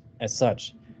science as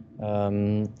such.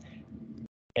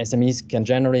 SMEs can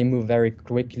generally move very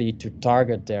quickly to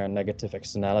target their negative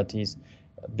externalities,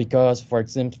 because, for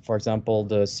example,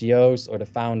 the CEOs or the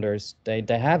founders, they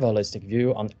have a holistic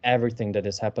view on everything that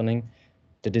is happening.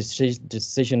 The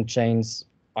decision chains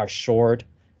are short,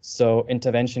 so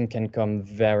intervention can come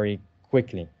very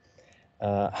quickly.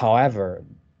 However,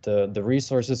 the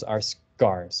resources are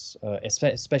scarce,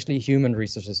 especially human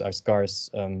resources are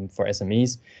scarce for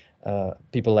SMEs.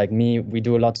 People like me, we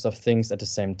do lots of things at the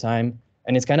same time,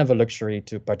 and it's kind of a luxury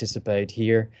to participate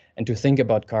here and to think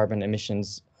about carbon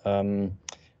emissions. And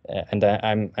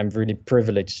I'm really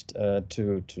privileged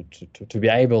to be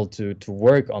able to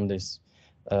work on this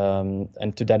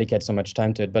and to dedicate so much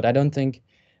time to it. But I don't think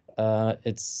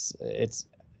it's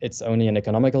only an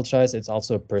economical choice; it's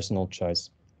also a personal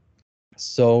choice.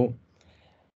 So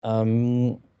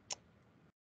we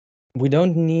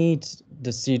don't need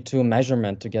the CO2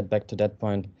 measurement to get back to that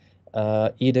point,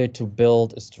 either to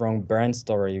build a strong brand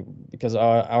story, because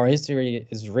our history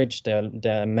is rich. There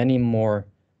are many more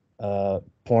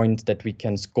point that we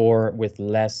can score with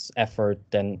less effort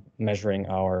than measuring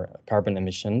our carbon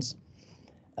emissions.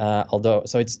 Although,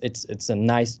 so it's a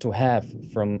nice to have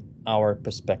from our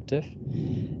perspective,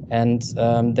 and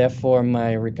therefore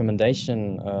my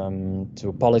recommendation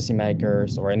to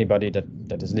policymakers or anybody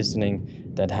that is listening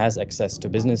that has access to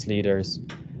business leaders,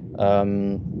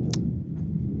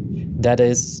 that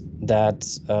is that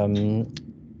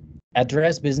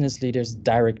address business leaders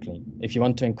directly. If you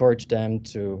want to encourage them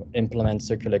to implement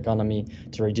circular economy,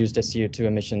 to reduce their CO2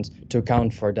 emissions, to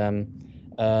account for them.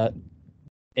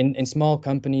 In small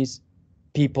companies,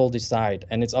 people decide,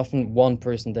 and it's often one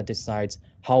person that decides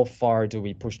how far do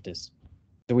we push this?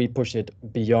 Do we push it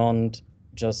beyond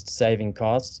just saving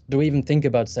costs? Do we even think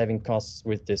about saving costs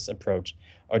with this approach,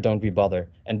 or don't we bother?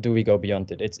 And do we go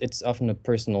beyond it? It's often a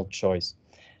personal choice,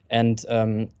 and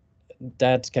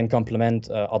that can complement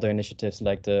other initiatives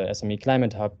like the SME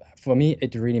Climate Hub. For me,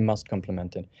 it really must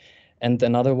complement it. And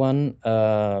another one,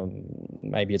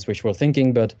 maybe it's wishful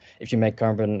thinking, but if you make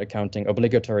carbon accounting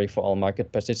obligatory for all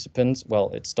market participants, well,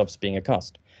 it stops being a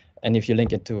cost. And if you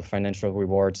link it to financial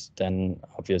rewards, then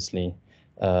obviously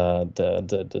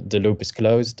the loop is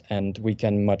closed, and we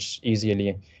can much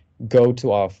easily go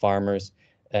to our farmers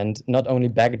and not only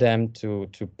beg them to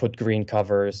put green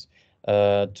covers,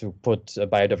 to put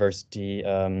biodiversity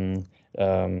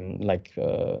like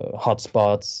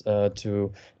hotspots,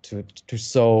 to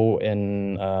sow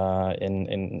in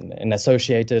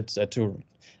associated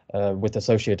with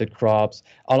associated crops.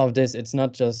 All of this, it's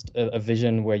not just a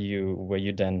vision where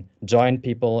you then join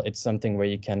people. It's something where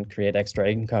you can create extra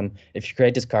income if you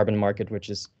create this carbon market, which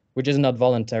is not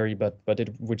voluntary,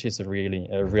 which is a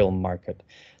real market.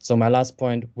 So my last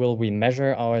point: will we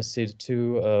measure our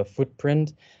CO2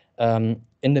 footprint?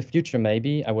 In the future,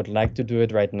 maybe. I would like to do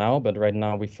it right now, but right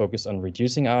now we focus on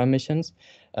reducing our emissions.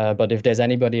 But if there's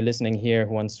anybody listening here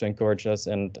who wants to encourage us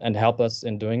and help us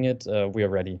in doing it, we are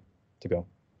ready to go.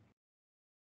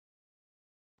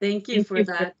 Thank you for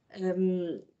that.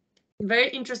 Very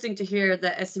interesting to hear the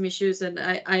SME issues, and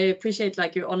I appreciate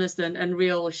like your honest and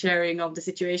real sharing of the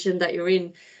situation that you're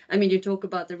in. I mean, you talk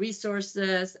about the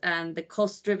resources and the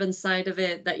cost-driven side of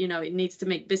it, that, you know, it needs to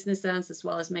make business sense as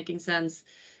well as making sense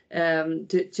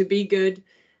to be good.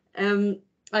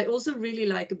 I also really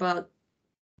like about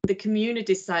the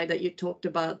community side that you talked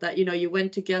about, that, you know, you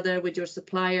went together with your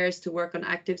suppliers to work on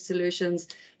active solutions,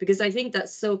 because I think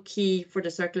that's so key for the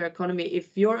circular economy.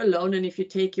 If you're alone and if you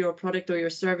take your product or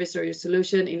your service or your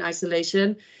solution in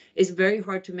isolation, it's very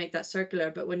hard to make that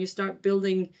circular. But when you start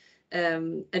building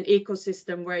an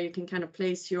ecosystem where you can kind of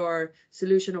place your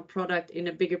solution or product in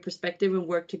a bigger perspective and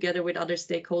work together with other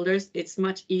stakeholders, it's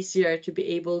much easier to be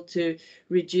able to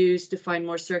reduce, to find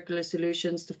more circular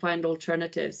solutions, to find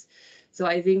alternatives. So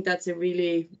I think that's a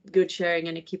really good sharing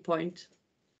and a key point.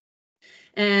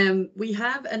 We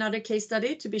have another case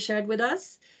study to be shared with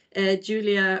us.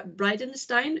 Julia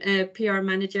Bridenstine, PR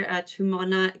manager at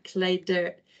Humana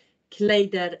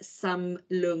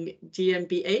Kleidersammlung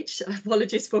GmbH,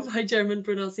 apologies for my German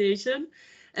pronunciation,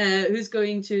 who's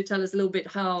going to tell us a little bit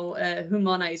how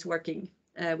Humana is working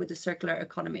with the circular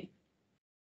economy.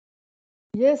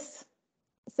 Yes.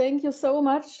 Thank you so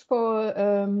much for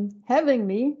having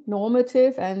me,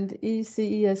 Normative and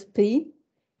ECESP.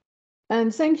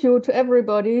 And thank you to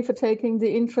everybody for taking the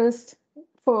interest,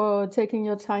 for taking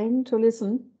your time to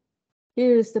listen.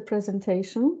 Here is the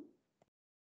presentation.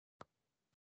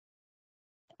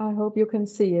 I hope you can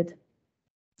see it.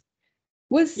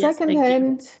 With second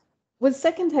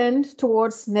hand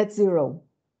towards net zero.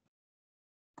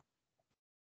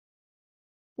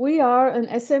 We are an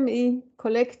SME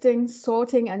collecting,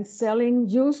 sorting and selling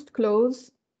used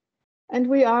clothes, and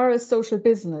we are a social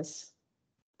business.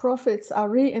 Profits are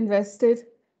reinvested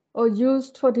or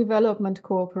used for development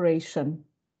cooperation.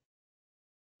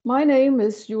 My name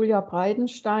is Julia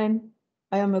Bridenstine.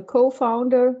 I am a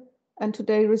co-founder and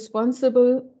today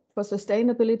responsible for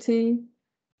sustainability,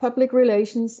 public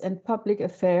relations and public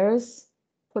affairs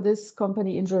for this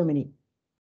company in Germany.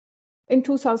 In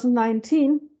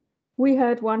 2019, we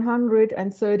had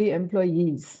 130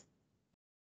 employees.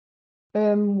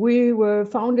 We were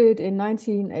founded in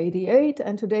 1988,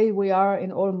 and today we are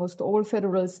in almost all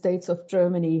federal states of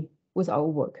Germany with our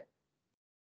work.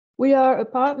 We are a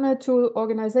partner to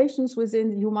organizations within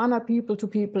the Humana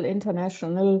People-to-People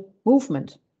International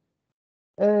Movement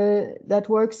that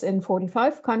works in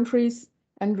 45 countries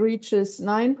and reaches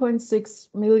 9.6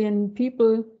 million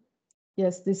people.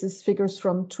 Yes, this is figures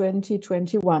from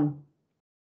 2021.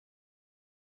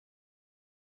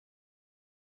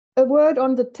 A word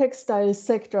on the textile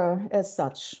sector as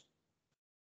such.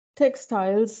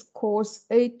 textiles cause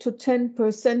 8 to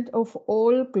 10% of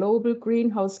all global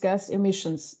greenhouse gas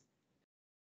emissions.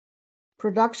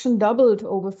 Production doubled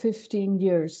over 15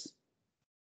 years.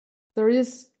 There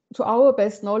is, to our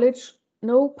best knowledge,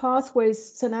 no pathways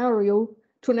scenario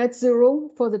to net zero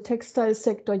for the textile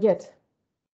sector yet,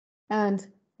 and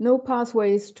no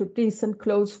pathways to decent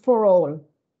clothes for all.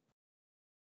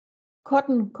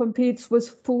 Cotton competes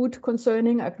with food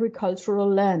concerning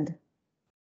agricultural land.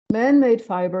 Man-made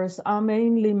fibers are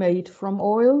mainly made from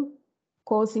oil,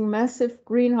 causing massive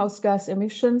greenhouse gas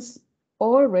emissions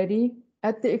already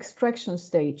at the extraction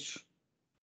stage.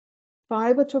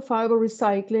 Fiber-to-fiber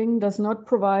recycling does not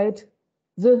provide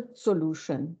the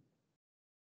solution.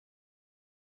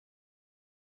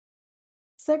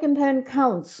 Secondhand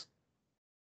counts.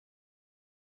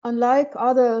 Unlike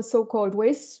other so-called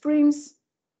waste streams,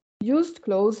 used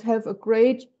clothes have a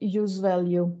great use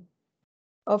value.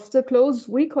 Of the clothes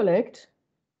we collect,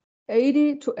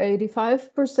 80 to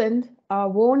 85% are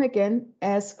worn again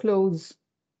as clothes.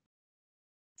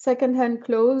 Secondhand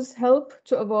clothes help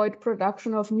to avoid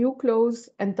production of new clothes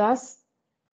and thus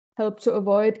help to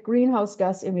avoid greenhouse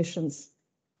gas emissions.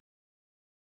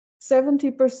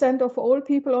 70% of all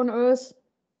people on Earth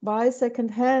buy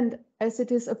secondhand as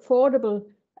it is affordable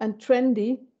and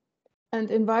trendy, and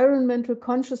environmental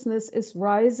consciousness is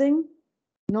rising,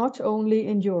 not only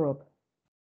in Europe.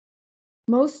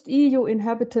 Most EU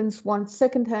inhabitants want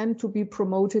secondhand to be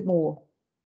promoted more.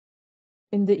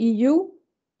 In the EU,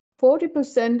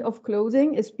 40% of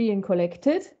clothing is being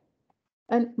collected,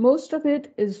 and most of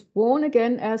it is worn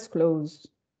again as clothes.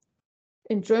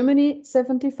 In Germany,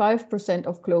 75%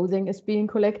 of clothing is being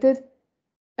collected,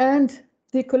 and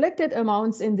the collected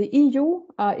amounts in the EU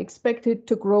are expected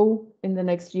to grow in the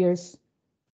next years.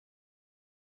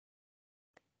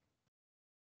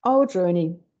 Our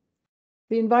journey,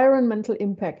 the environmental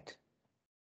impact.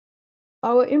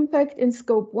 Our impact in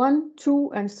Scope 1,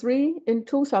 2, and 3 in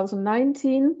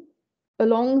 2019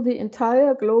 along the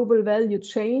entire global value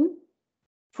chain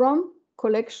from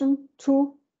collection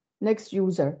to next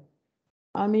user.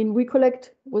 I mean, we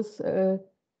collect with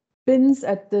bins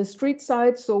at the street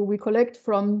side, so we collect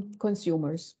from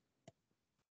consumers.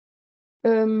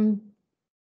 The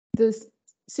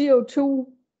CO2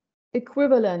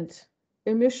 equivalent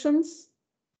emissions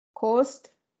caused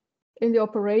in the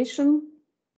operation,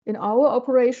 in our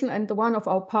operation and the one of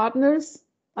our partners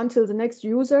until the next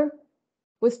user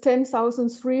was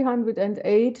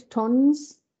 10,308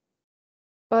 tons.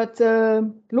 But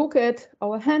look at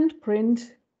our handprint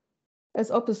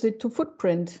as opposite to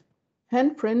footprint.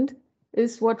 Handprint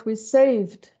is what we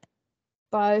saved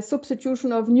by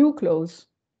substitution of new clothes.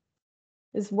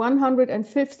 Is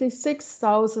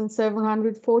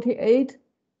 156,748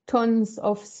 tons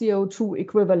of CO2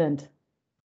 equivalent.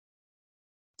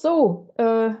 So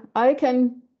I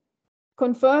can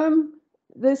confirm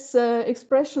this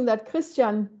expression that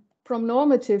Christian from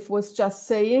Normative was just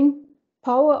saying,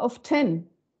 power of 10.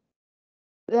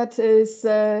 That is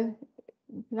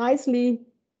nicely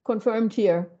confirmed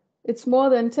here. It's more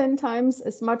than 10 times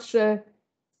as much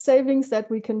savings that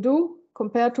we can do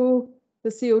compared to the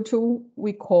CO2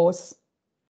 we cause.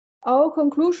 Our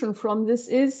conclusion from this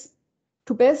is,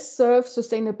 to best serve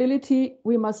sustainability,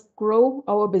 we must grow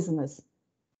our business.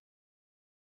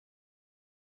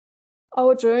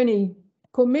 Our journey,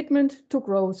 commitment to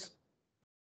growth.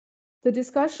 The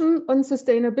discussion on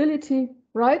sustainability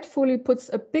rightfully puts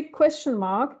a big question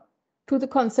mark to the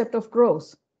concept of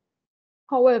growth.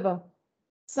 However,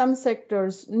 some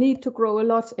sectors need to grow a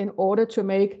lot in order to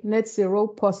make net zero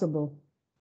possible.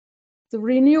 The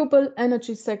renewable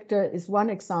energy sector is one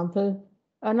example.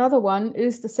 Another one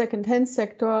is the second-hand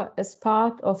sector as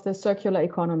part of the circular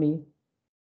economy.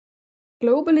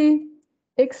 Globally,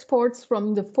 exports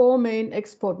from the 4 main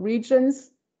export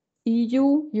regions,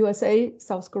 EU, USA,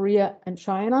 South Korea, and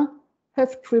China,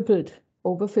 have tripled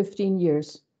over 15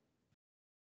 years.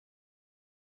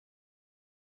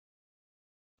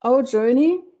 Our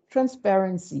journey,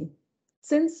 transparency.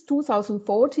 Since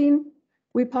 2014,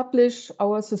 we publish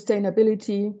our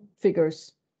sustainability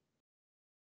figures.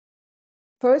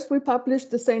 First, we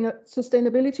published the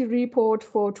sustainability report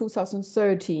for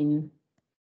 2013.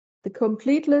 The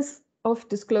completeness of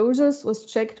disclosures was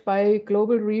checked by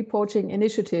Global Reporting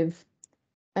Initiative.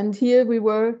 And here we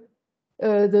were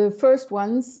the first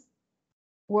ones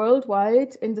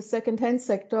worldwide in the second-hand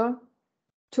sector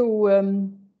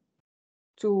to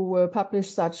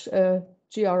publish such a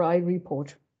GRI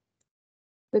report.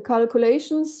 The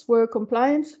calculations are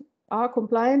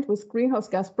compliant with greenhouse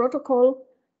gas protocol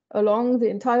along the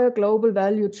entire global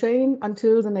value chain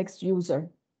until the next user.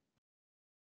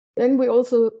 Then we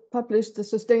also published the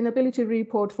sustainability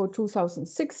report for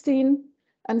 2016.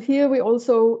 And here we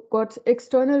also got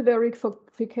external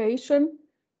verification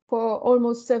for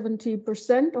almost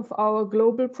 70% of our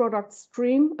global product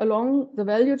stream along the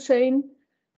value chain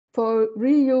for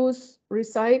reuse,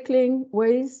 recycling,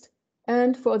 waste,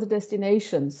 and for the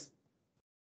destinations,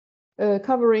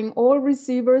 covering all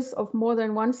receivers of more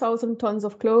than 1,000 tons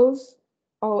of clothes.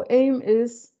 Our aim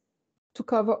is to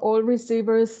cover all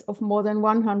receivers of more than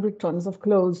 100 tons of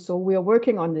clothes. So we are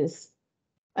working on this.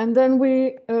 And then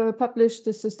we published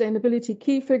the sustainability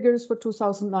key figures for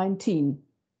 2019.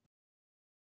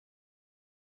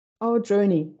 Our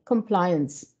journey,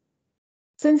 compliance.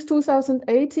 Since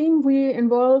 2018, we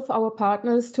involve our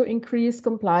partners to increase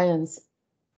compliance.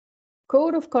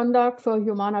 Code of conduct for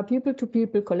Humana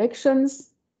people-to-people collections,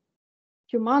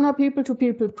 Humana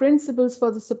people-to-people principles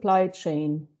for the supply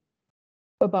chain,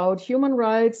 about human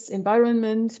rights,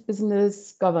 environment,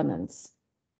 business, governance.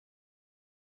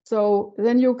 So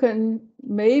then you can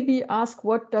maybe ask,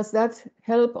 what does that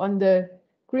help on the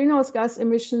greenhouse gas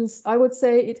emissions? I would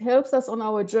say it helps us on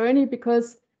our journey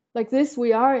because like this,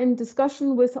 we are in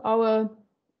discussion with our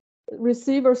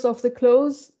receivers of the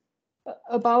clothes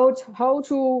about how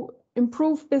to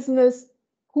improve business,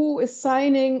 who is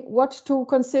signing, what to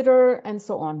consider, and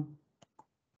so on.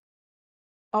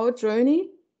 Our journey,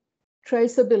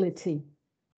 traceability.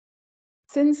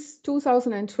 Since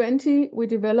 2020, we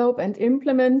develop and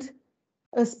implement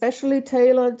a specially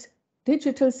tailored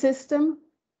digital system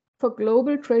for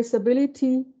global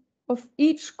traceability of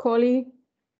each collie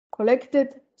collected,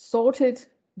 sorted,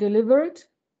 delivered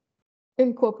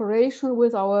in cooperation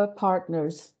with our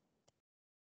partners.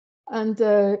 And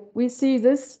we see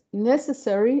this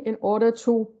necessary in order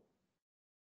to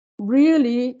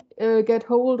really get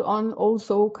hold on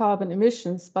also carbon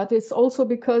emissions. But it's also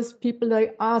because people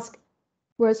they ask,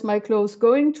 where's my clothes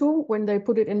going to when they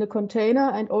put it in the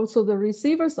container? And also the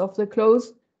receivers of the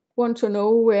clothes want to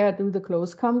know where do the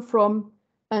clothes come from.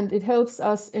 And it helps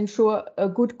us ensure a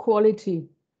good quality.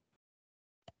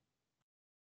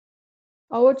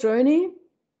 Our journey,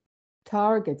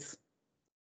 targets.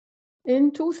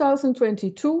 In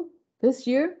 2022, this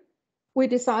year, we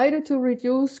decided to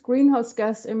reduce greenhouse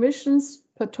gas emissions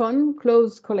per ton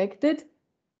clothes collected,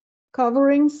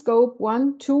 covering scope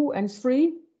 1, 2, and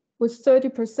 3 with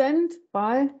 30%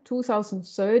 by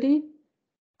 2030,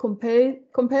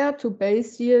 compared to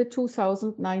base year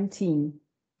 2019.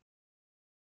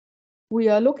 We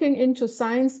are looking into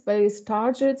science-based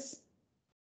targets,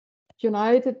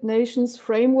 United Nations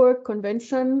Framework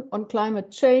Convention on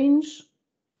Climate Change,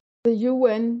 the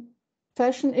UN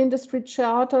Fashion Industry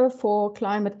Charter for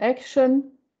Climate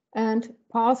Action, and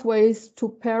Pathways to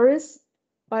Paris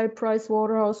by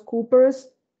PricewaterhouseCoopers,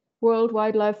 World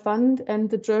Wildlife Fund,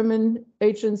 and the German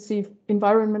agency,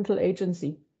 Environmental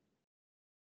Agency.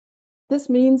 This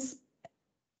means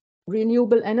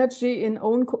renewable energy in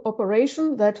own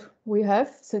operation that we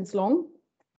have since long,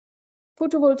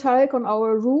 photovoltaic on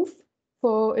our roof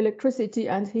for electricity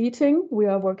and heating, we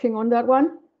are working on that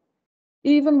one,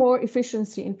 even more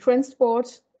efficiency in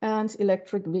transport and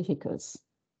electric vehicles.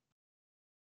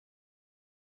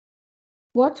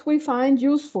 What we find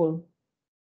useful: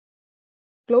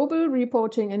 Global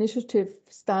Reporting Initiative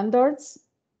standards,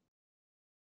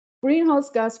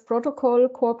 Greenhouse Gas Protocol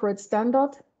Corporate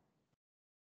Standard,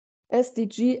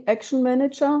 SDG Action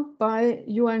Manager by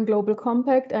UN Global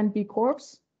Compact and B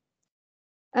Corps,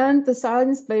 and the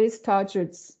science-based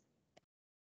targets.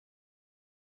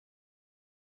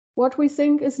 What we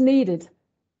think is needed: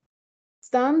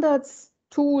 standards,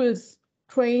 tools,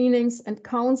 trainings, and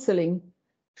counseling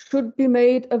should be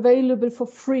made available for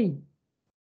free,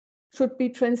 should be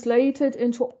translated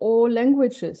into all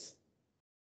languages,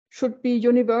 should be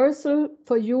universal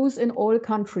for use in all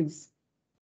countries.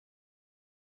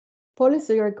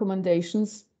 Policy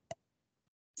recommendations.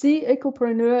 See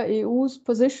Ecopreneur EU's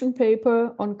position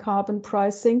paper on carbon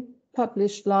pricing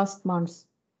published last month.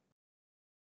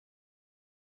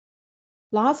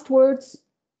 Last words,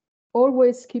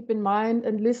 always keep in mind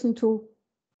and listen to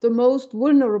the most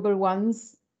vulnerable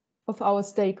ones of our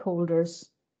stakeholders.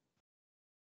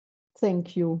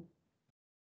 Thank you.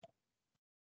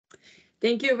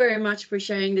 Thank you very much for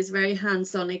sharing this very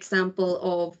hands-on example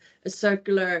of a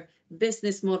circular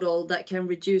business model that can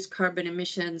reduce carbon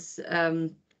emissions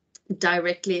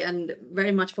directly, and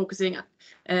very much focusing.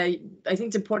 I think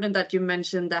it's important that you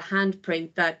mentioned the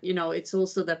handprint, that, you know, it's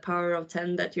also the power of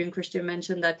 10 that you and Christian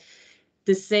mentioned, that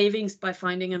the savings by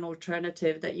finding an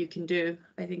alternative that you can do.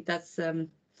 I think that's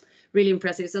really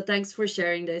impressive. So thanks for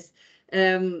sharing this.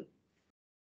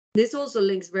 This also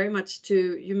links very much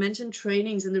to, you mentioned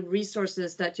trainings and the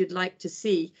resources that you'd like to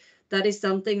see. That is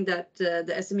something that the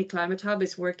SME Climate Hub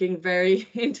is working very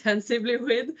intensively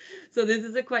with. So this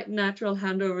is a quite natural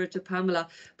handover to Pamela.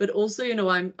 But also, you know,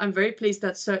 I'm very pleased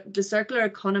that the circular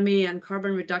economy and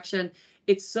carbon reduction,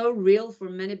 it's so real for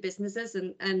many businesses.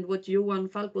 And what Johan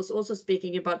Falk was also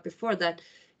speaking about before, that,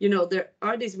 you know, there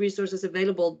are these resources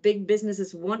available. Big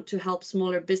businesses want to help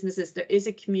smaller businesses. There is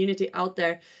a community out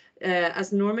there.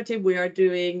 As Normative, we are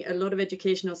doing a lot of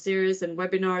educational series and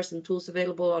webinars and tools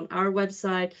available on our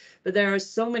website, but there are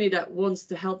so many that wants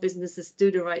to help businesses do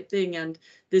the right thing, and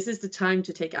this is the time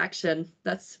to take action.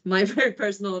 That's my very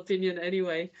personal opinion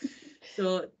anyway.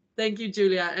 So thank you,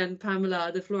 Julia, and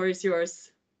Pamela, the floor is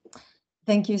yours.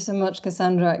 Thank you so much,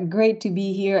 Cassandra. Great to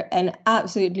be here and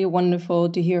absolutely wonderful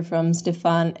to hear from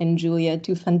Stefan and Julia,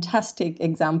 two fantastic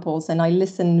examples. And I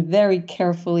listened very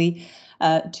carefully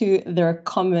to their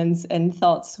comments and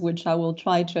thoughts, which I will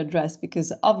try to address,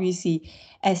 because obviously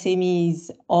SMEs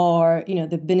are, you know,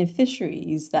 the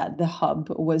beneficiaries that the hub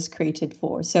was created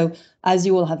for. So as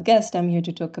you will have guessed, I'm here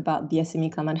to talk about the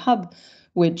SME Climate Hub,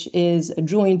 which is a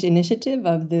joint initiative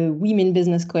of the Women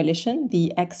Business Coalition,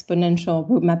 the Exponential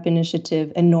Roadmap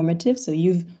Initiative, and Normative. So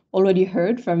you've already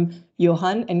heard from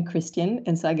Johan and Christian,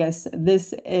 and so I guess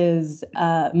this is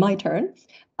my turn.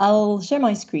 I'll share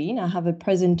my screen. I have a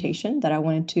presentation that I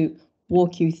wanted to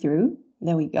walk you through.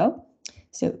 There we go.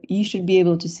 So you should be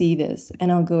able to see this,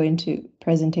 and I'll go into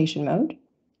presentation mode.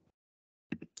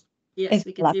 Yes,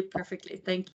 we can see it perfectly.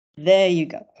 Thank you. There you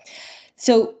go.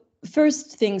 So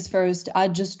first things first, I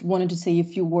just wanted to say a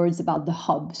few words about the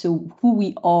hub. So who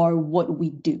we are, what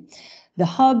we do. The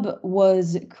hub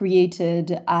was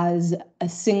created as a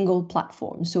single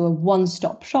platform, so a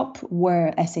one-stop shop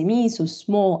where SMEs, so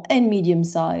small and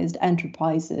medium-sized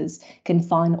enterprises, can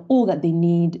find all that they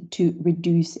need to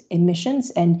reduce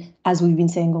emissions. And as we've been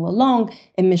saying all along,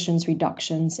 emissions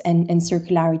reductions and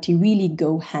circularity really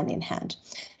go hand in hand.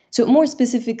 So more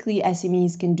specifically,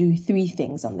 SMEs can do three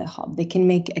things on the hub. They can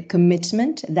make a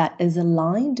commitment that is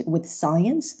aligned with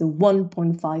science, the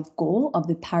 1.5 goal of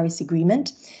the Paris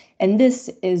Agreement. And this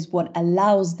is what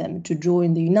allows them to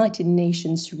join the United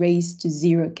Nations Race to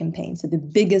Zero campaign, so the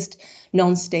biggest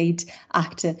non-state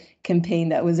actor campaign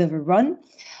that was ever run.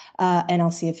 And I'll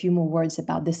say a few more words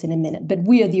about this in a minute, but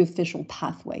we are the official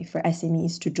pathway for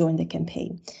SMEs to join the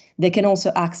campaign. They can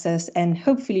also access, and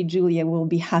hopefully Julia will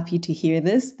be happy to hear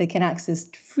this, they can access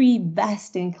free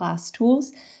best-in-class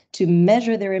tools to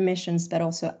measure their emissions, but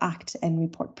also act and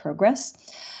report progress.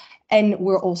 And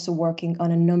we're also working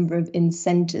on a number of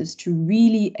incentives to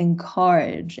really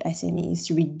encourage SMEs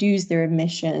to reduce their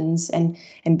emissions and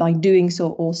by doing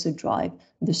so also drive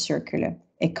the circular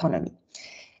economy.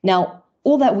 Now,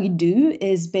 all that we do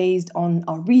is based on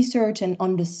our research and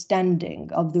understanding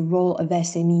of the role of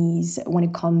SMEs when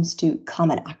it comes to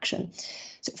climate action.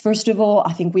 So first of all,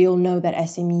 I think we all know that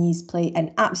SMEs play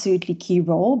an absolutely key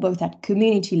role, both at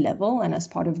community level and as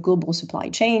part of global supply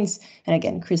chains. And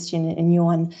again, Christian and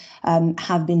Johan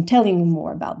have been telling you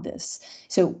more about this.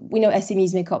 So we know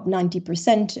SMEs make up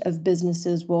 90% of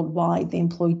businesses worldwide. They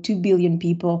employ 2 billion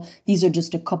people. These are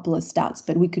just a couple of stats,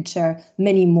 but we could share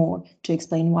many more to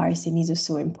explain why SMEs are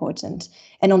so important.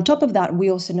 And on top of that,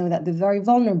 we also know that they're very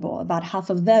vulnerable. About half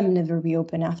of them never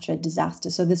reopen after a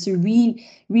disaster. So there's a real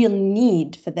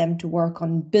need for them to work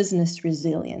on business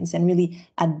resilience and really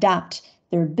adapt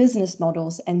their business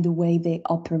models and the way they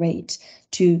operate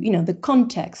to, you know, the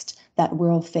context that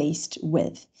we're all faced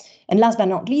with. And last but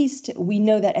not least, we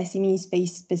know that SMEs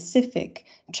face specific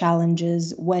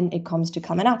challenges when it comes to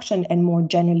climate action and more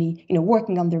generally, you know,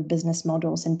 working on their business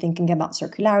models and thinking about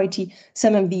circularity.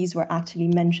 Some of these were actually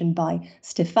mentioned by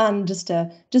Stefan just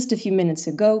a few minutes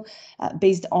ago,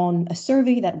 based on a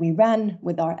survey that we ran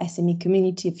with our SME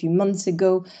community a few months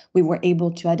ago. We were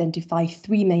able to identify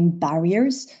three main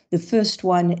barriers. The first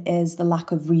one is the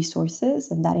lack of resources,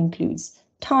 and that includes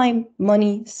time,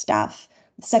 money, staff.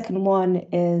 The second one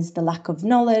is the lack of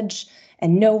knowledge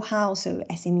and know-how. So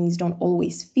SMEs don't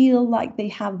always feel like they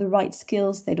have the right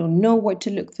skills. They don't know where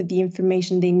to look for the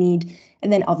information they need.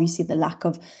 And then obviously the lack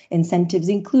of incentives,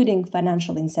 including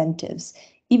financial incentives.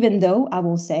 Even though I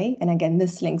will say, and again,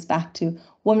 this links back to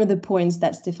one of the points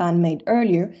that Stefan made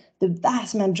earlier, the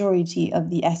vast majority of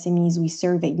the SMEs we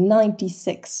surveyed,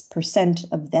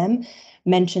 96% of them,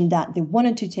 mentioned that they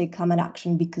wanted to take climate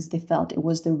action because they felt it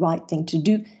was the right thing to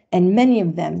do. And many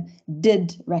of them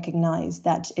did recognize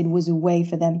that it was a way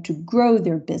for them to grow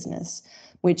their business,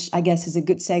 which I guess is a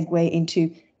good segue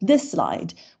into this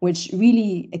slide, which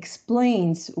really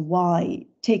explains why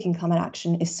taking climate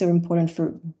action is so important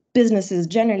for businesses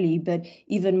generally, but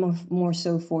even more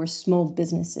so for small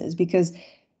businesses, because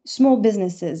small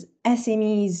businesses,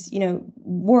 SMEs,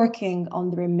 working on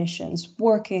their emissions,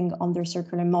 working on their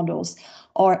circular models,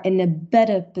 are in a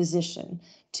better position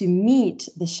to meet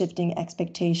the shifting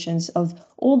expectations of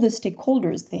all the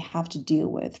stakeholders they have to deal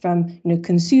with, from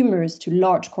consumers to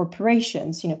large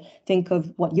corporations. Think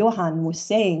of what Johan was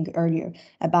saying earlier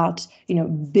about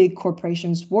big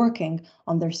corporations working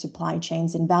on their supply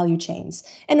chains and value chains,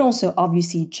 and also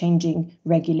obviously changing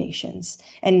regulations.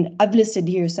 And I've listed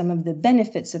here some of the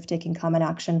benefits of taking climate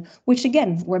action, which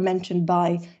again were mentioned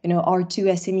by our two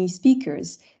SME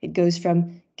speakers. It goes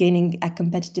from gaining a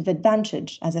competitive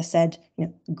advantage, as I said,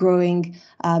 growing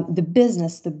the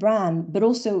business, the brand, but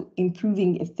also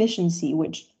improving efficiency,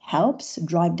 which helps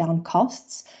drive down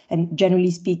costs and,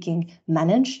 generally speaking,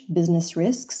 manage business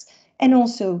risks. And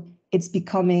also, it's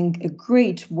becoming a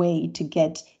great way to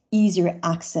get easier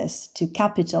access to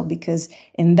capital, because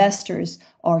investors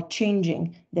are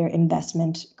changing their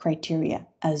investment criteria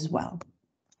as well.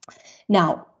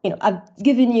 Now, I've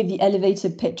given you the elevator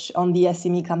pitch on the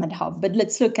SME Climate Hub, but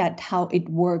let's look at how it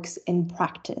works in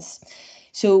practice.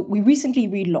 So we recently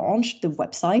relaunched the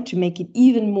website to make it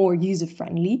even more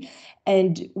user-friendly,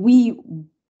 and we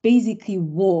basically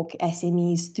walk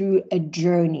SMEs through a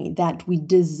journey that we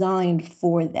designed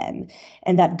for them,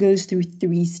 and that goes through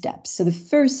 3 steps. So the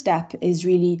first step is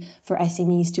really for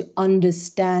SMEs to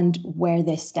understand where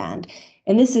they stand.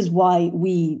 And this is why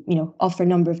we offer a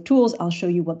number of tools. I'll show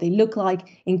you what they look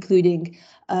like, including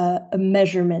a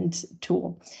measurement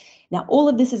tool. Now, all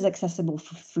of this is accessible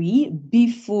for free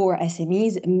before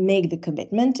SMEs make the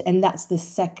commitment, and that's the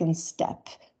second step,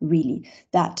 really,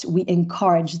 that we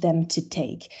encourage them to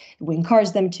take. We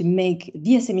encourage them to make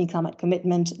the SME climate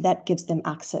commitment. That gives them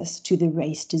access to the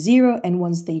Race to Zero, and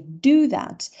once they do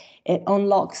that, it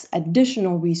unlocks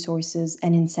additional resources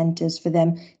and incentives for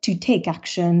them to take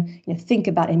action, think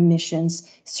about emissions,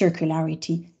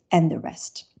 circularity, and the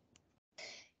rest.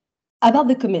 About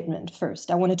the commitment first,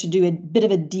 I wanted to do a bit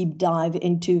of a deep dive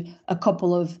into a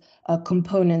couple of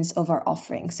components of our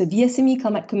offering. So the SME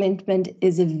climate commitment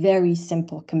is a very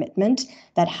simple commitment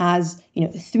that has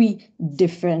 3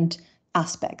 different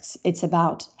aspects. It's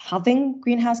about halving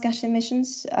greenhouse gas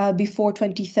emissions before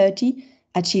 2030,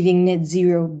 achieving net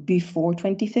zero before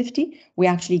 2050. We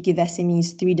actually give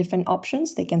SMEs 3 different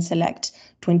options. They can select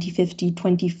 2050,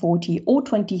 2040, or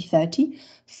 2030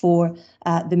 for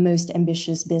the most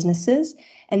ambitious businesses.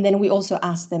 And then we also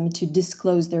ask them to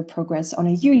disclose their progress on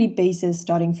a yearly basis,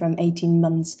 starting from 18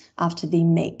 months after they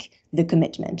make the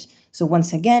commitment. So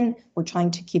once again, we're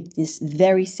trying to keep this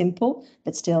very simple,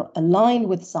 but still aligned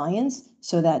with science,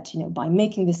 so that by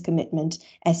making this commitment,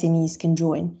 SMEs can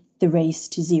join the Race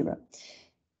to Zero.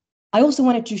 I also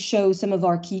wanted to show some of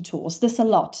our key tools. There's a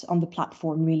lot on the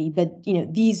platform, really, but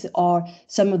these are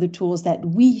some of the tools that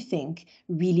we think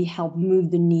really help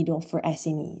move the needle for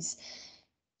SMEs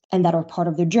and that are part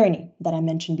of their journey that I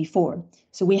mentioned before.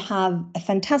 So we have a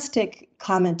fantastic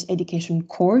climate education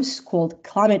course called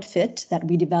Climate Fit that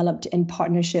we developed in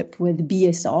partnership with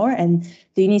BSR and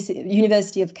the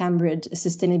University of Cambridge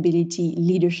Sustainability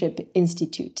Leadership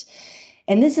Institute.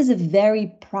 And this is a very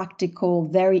practical,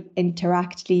 very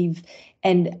interactive,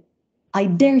 and I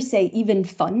dare say even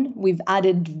fun. We've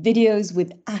added videos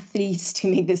with athletes to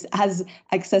make this as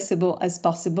accessible as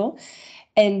possible.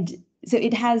 And so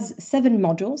it has 7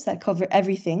 modules that cover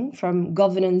everything from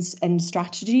governance and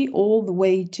strategy all the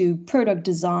way to product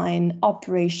design,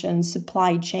 operations,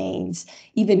 supply chains,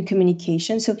 even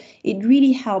communication. So it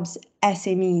really helps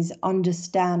SMEs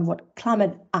understand what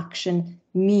climate action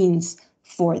means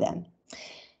for them.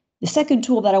 The second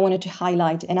tool that I wanted to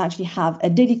highlight and actually have a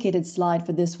dedicated slide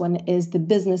for this one is the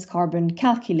Business Carbon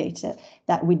Calculator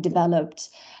that we developed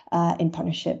in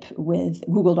partnership with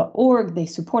Google.org. They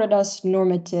supported us.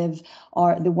 Normative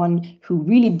are the one who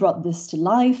really brought this to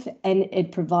life, and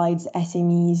it provides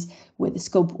SMEs with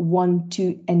scope 1,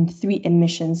 2, and 3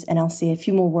 emissions. And I'll say a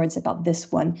few more words about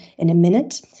this one in a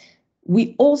minute.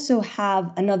 We also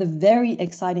have another very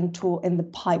exciting tool in the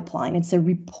pipeline. It's a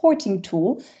reporting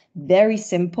tool, very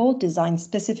simple, designed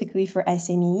specifically for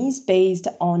SMEs, based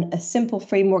on a simple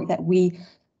framework that we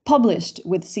published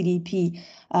with CDP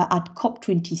at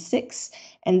COP26.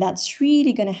 And that's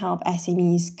really going to help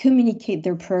SMEs communicate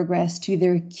their progress to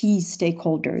their key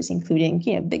stakeholders, including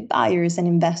big buyers and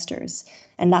investors.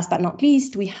 And last but not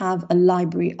least, we have a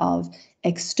library of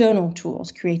external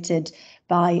tools created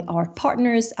by our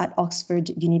partners at Oxford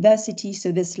University.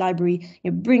 So this library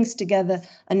brings together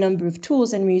a number of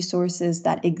tools and resources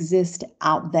that exist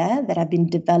out there that have been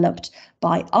developed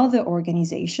by other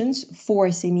organizations for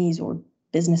SMEs or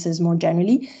businesses more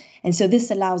generally. And so this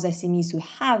allows SMEs who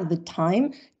have the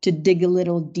time to dig a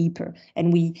little deeper,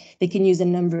 and they can use a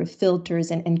number of filters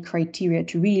and criteria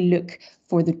to really look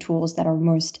for the tools that are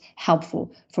most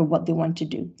helpful for what they want to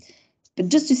do. But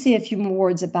just to say a few more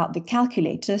words about the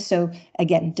calculator, so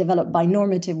again, developed by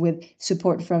Normative with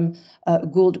support from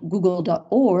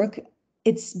google.org,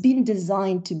 it's been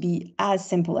designed to be as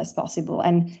simple as possible.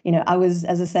 And, as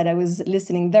I said, I was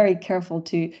listening very carefully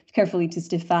to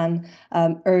Stéphane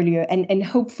earlier, and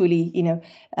hopefully,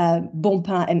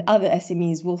 Bonpain and other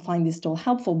SMEs will find this tool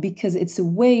helpful, because it's a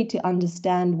way to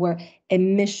understand where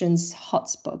emissions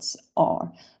hotspots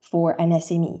are for an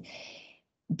SME.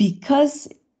 Because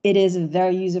it is a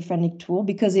very user-friendly tool,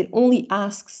 because it only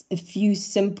asks a few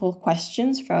simple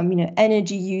questions from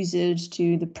energy usage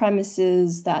to the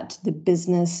premises that the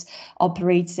business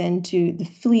operates in, to the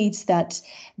fleets that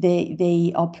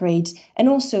they operate. And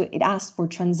also it asks for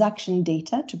transaction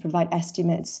data to provide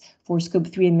estimates for Scope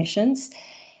 3 emissions.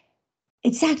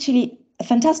 It's actually a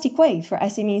fantastic way for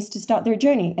SMEs to start their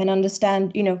journey and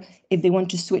understand, if they want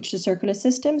to switch to circular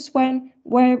systems,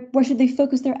 where should they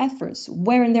focus their efforts?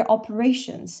 Where in their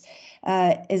operations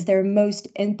is their most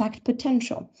impact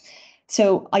potential?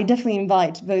 So I definitely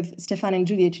invite both Stéphane and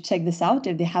Julia to check this out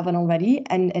if they haven't already,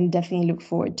 and definitely look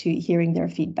forward to hearing their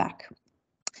feedback.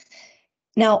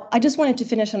 Now, I just wanted to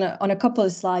finish on a couple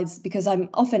of slides, because I'm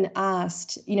often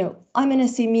asked, I'm an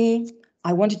SME,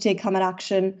 I want to take climate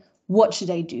action. What should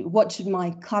I do? What should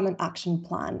my climate action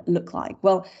plan look like?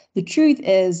 Well, the truth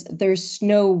is there's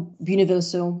no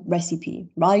universal recipe,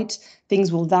 right?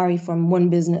 Things will vary from one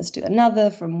business to another,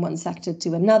 from one sector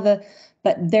to another,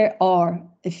 but there are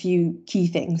a few key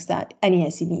things that any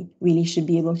SME really should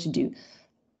be able to do.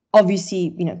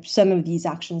 Obviously, some of these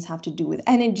actions have to do with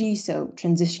energy, so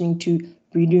transitioning to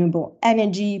renewable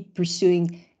energy,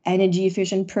 pursuing energy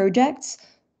efficient projects,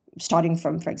 starting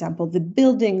from, for example, the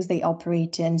buildings they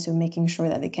operate in, so making sure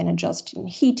that they can adjust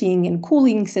heating and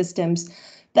cooling systems.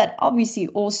 But obviously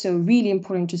also really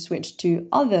important to switch to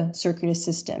other circular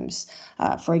systems.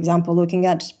 For example, looking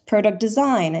at product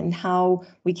design and how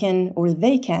we can, or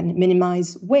they can,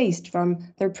 minimize waste from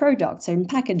their products and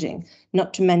packaging.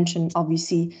 Not to mention,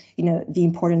 obviously, the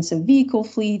importance of vehicle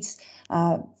fleets,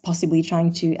 possibly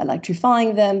trying to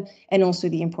electrifying them, and also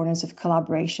the importance of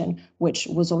collaboration, which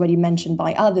was already mentioned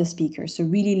by other speakers. So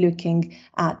really looking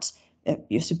at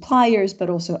your suppliers, but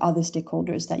also other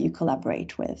stakeholders that you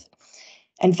collaborate with.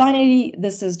 And finally,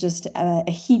 this is just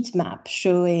a heat map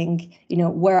showing,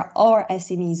 where our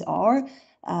SMEs are.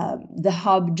 The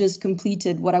hub just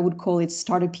completed what I would call its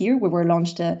startup year, where we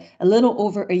launched a little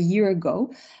over a year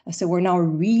ago. So we're now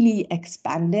really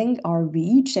expanding our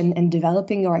reach and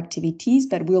developing our activities,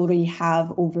 but we already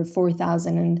have over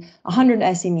 4,100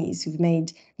 SMEs who've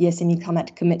made the SME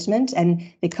Climate commitment, and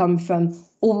they come from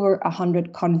over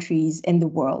 100 countries in the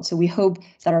world. So we hope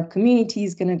that our community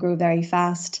is going to grow very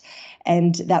fast,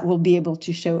 and that we'll be able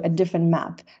to show a different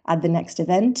map at the next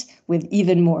event with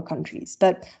even more countries.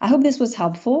 But I hope this was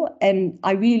helpful, and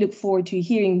I really look forward to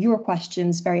hearing your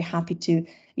questions. Very happy to,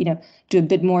 do a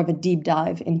bit more of a deep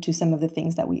dive into some of the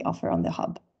things that we offer on the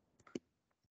hub.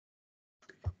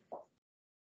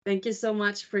 Thank you so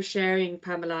much for sharing,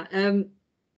 Pamela.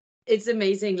 It's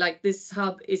amazing, like this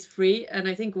hub is free, and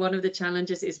I think one of the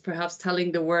challenges is perhaps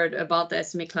telling the word about the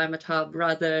SME Climate Hub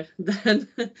rather than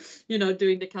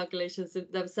doing the calculations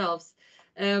themselves.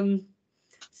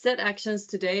 Set actions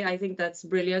today, I think that's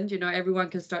brilliant. Everyone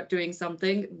can start doing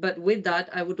something, but with that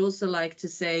I would also like to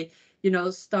say,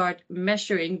 start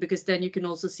measuring, because then you can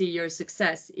also see your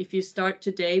success. If you start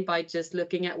today by just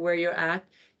looking at where you're at,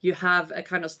 you have a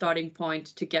kind of starting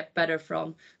point to get better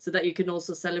from, so that you can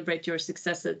also celebrate your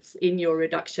successes in your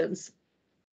reductions.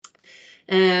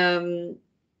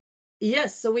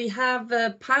 Yes, so we have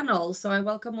a panel. So I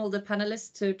welcome all the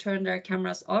panelists to turn their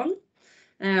cameras on.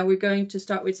 We're going to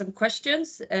start with some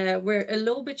questions. We're a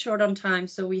little bit short on time,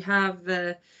 so we have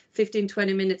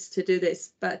 15-20 minutes to do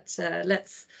this, but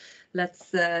let's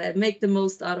make the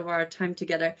most out of our time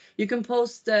together. You can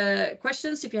post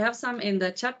questions if you have some in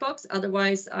the chat box.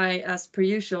 Otherwise, I, as per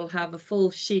usual, have a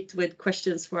full sheet with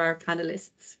questions for our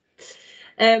panelists.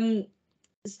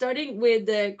 Starting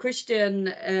with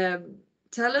Christian,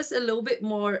 tell us a little bit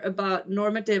more about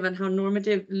Normative and how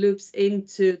Normative loops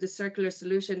into the circular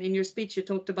solution. In your speech, you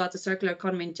talked about the circular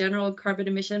economy in general, carbon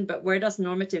emission, but where does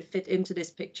Normative fit into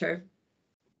this picture?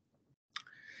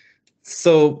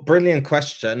 So, brilliant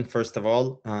question, first of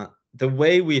all. The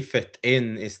way we fit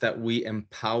in is that we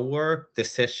empower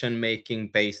decision-making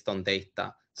based on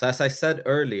data. So as I said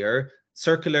earlier,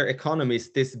 circular economy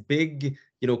is this big,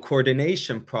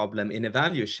 coordination problem in a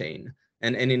value chain.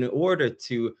 And in order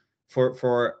to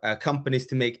for companies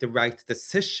to make the right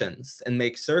decisions and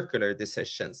make circular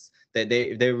decisions,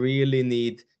 they really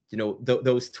need, you know,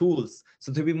 those tools.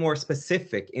 So to be more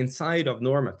specific, inside of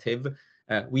normative,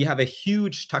 we have a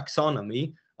huge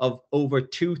taxonomy of over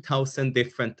 2,000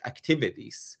 different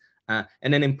activities.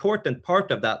 And an important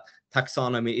part of that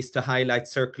taxonomy is to highlight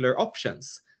circular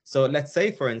options. So let's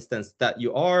say, for instance, that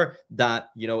you are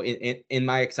that, you know, in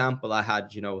my example, I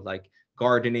had, you know, like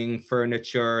gardening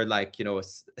furniture, like, you know, a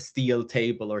steel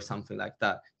table or something like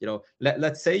that. You know,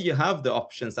 let's say you have the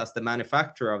options as the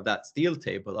manufacturer of that steel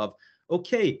table of,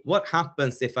 okay, what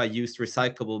happens if I use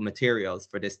recyclable materials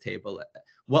for this table?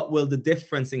 What will the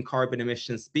difference in carbon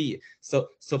emissions be? So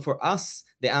for us,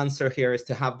 the answer here is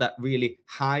to have that really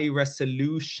high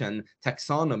resolution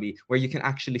taxonomy where you can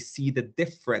actually see the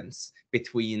difference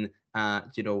between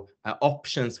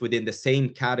options within the same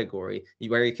category,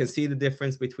 where you can see the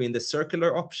difference between the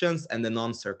circular options and the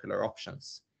non-circular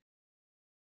options.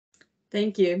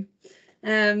 Thank you.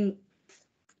 Where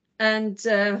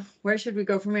should we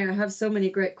go from here? I have so many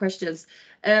great questions.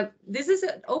 This is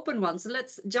an open one, so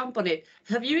let's jump on it.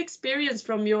 Have you experienced,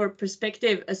 from your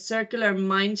perspective, a circular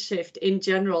mind shift in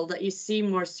general, that you see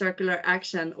more circular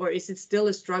action, or is it still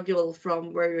a struggle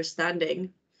from where you're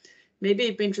standing? Maybe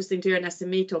it'd be interesting to hear an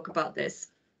SME talk about this.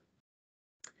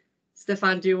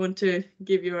 Stefan, do you want to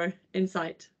give your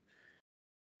insight?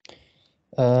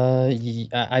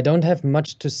 I don't have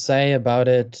much to say about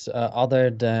it other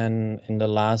than in the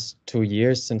last 2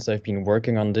 years since I've been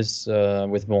working on this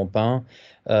with Bonpain.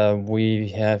 We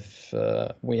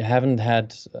haven't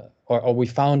had, or we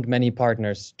found many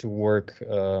partners to work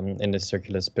in the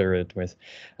circular spirit with.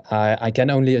 I can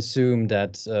only assume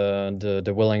that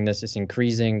the willingness is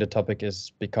increasing, the topic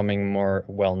is becoming more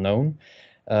well known.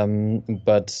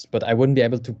 But I wouldn't be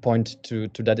able to point to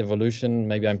that evolution.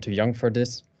 Maybe I'm too young for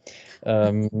this.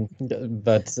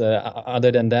 But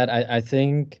other than that, I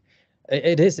think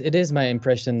it is my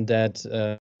impression that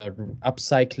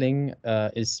upcycling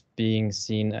is being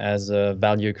seen as a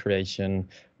value creation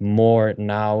more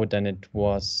now than it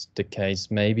was the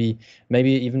case maybe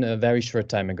even a very short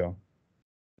time ago.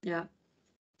 Yeah.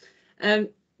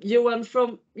 Johan,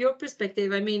 from your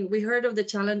perspective, I mean, we heard of the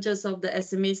challenges of the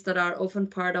SMEs that are often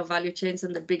part of value chains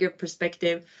and the bigger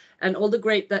perspective, and all the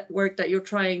great work that you're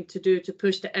trying to do to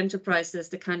push the enterprises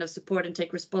to kind of support and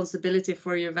take responsibility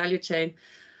for your value chain.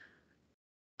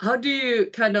 How do you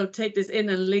kind of take this in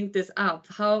and link this up?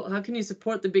 How can you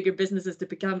support the bigger businesses to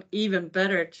become even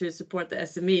better to support the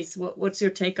SMEs? What's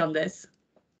your take on this?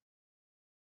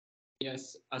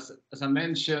 Yes, as I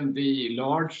mentioned, the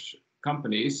large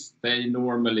companies, they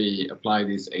normally apply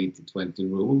this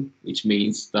 80-20 rule, which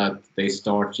means that they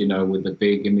start, with the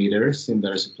big emitters in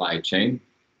their supply chain.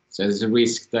 So there's a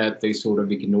risk that they sort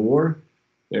of ignore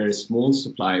their small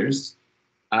suppliers.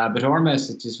 But our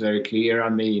message is very clear. I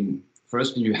mean,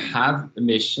 first, you have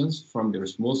emissions from your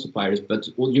small suppliers, but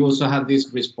you also have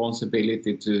this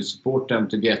responsibility to support them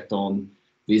to get on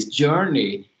this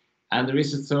journey. And there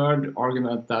is a third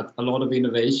argument that a lot of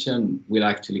innovation will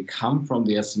actually come from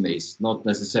the SMEs, not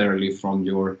necessarily from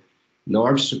your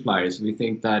large suppliers. We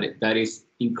think that that is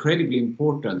incredibly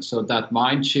important. So that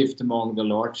mind shift among the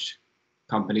large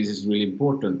companies is really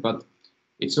important. But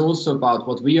it's also about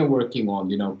what we are working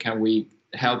on. Can we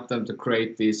help them to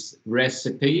create these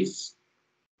recipes?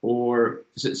 Or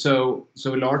so a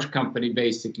large company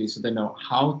basically, so they know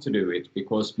how to do it,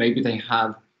 because maybe they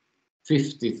have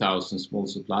 50,000 small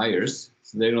suppliers,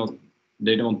 so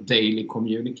they don't daily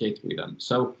communicate with them.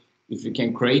 So if we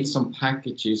can create some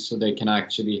packages so they can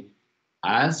actually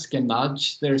ask and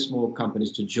nudge their small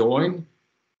companies to join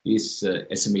this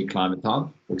SME Climate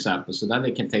Hub, for example, so then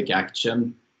they can take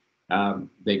action,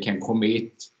 they can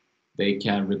commit, they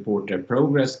can report their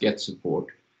progress, get support.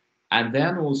 And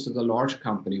then also the large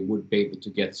company would be able to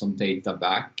get some data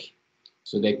back,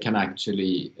 so they can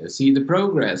actually see the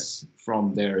progress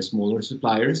from their smaller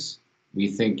suppliers. We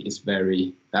think is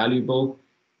very valuable,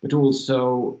 but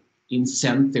also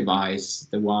incentivize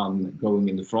the one going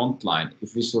in the front line.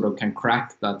 If we sort of can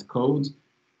crack that code,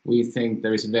 we think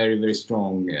there is very, very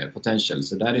strong potential.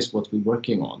 So that is what we're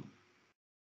working on.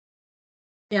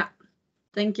 Yeah,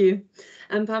 thank you.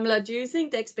 And Pamela, do you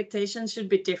think the expectations should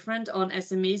be different on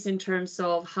SMEs in terms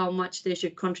of how much they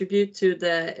should contribute to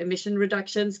the emission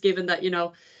reductions, given that,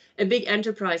 a big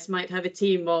enterprise might have a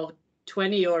team of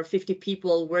 20 or 50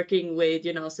 people working with,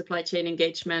 supply chain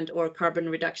engagement or carbon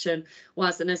reduction,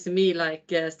 whilst an SME, like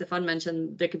Stefan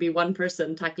mentioned, there could be one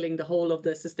person tackling the whole of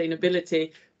the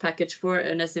sustainability package for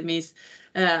an SMEs.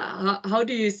 How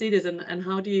do you see this, and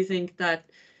how do you think that,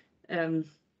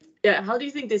 how do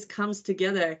you think this comes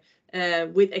together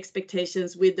with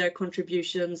expectations, with their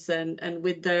contributions, and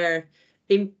with their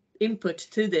input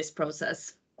to this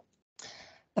process?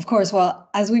 Of course. Well,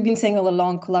 as we've been saying all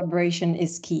along, collaboration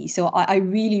is key. So I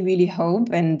really, really hope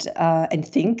and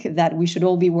think that we should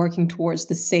all be working towards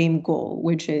the same goal,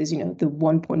 which is, the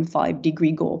 1.5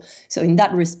 degree goal. So in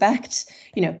that respect,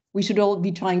 we should all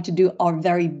be trying to do our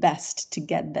very best to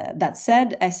get there. That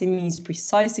said, SMEs,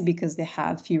 precisely because they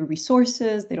have fewer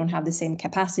resources, they don't have the same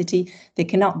capacity, they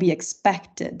cannot be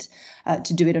expected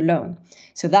to do it alone.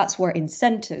 So that's where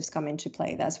incentives come into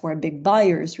play. That's where big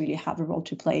buyers really have a role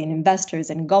to play, and investors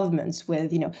and governments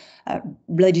with,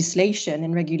 legislation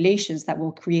and regulations that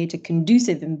will create a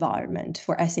conducive environment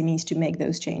for SMEs to make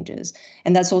those changes.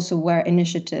 And that's also where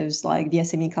initiatives like the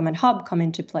SME Common Hub come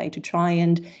into play to try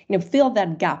and, fill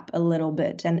that gap a little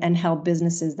bit and help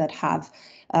businesses that have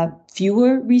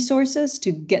fewer resources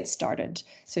to get started.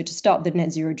 So to start the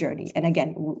net zero journey. And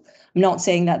again, I'm not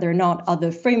saying that there are not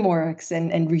other frameworks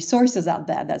and resources out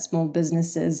there that small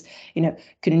businesses,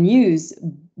 can use,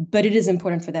 but it is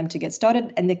important for them to get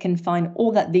started, and they can find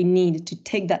all that they need to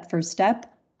take that first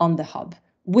step on the hub,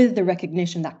 with the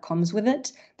recognition that comes with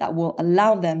it, that will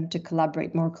allow them to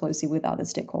collaborate more closely with other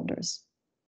stakeholders.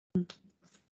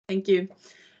 Thank you.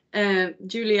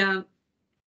 Julia,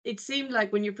 it seemed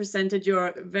like when you presented,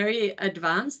 you're very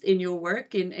advanced in your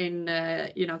work in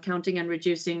counting and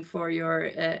reducing for your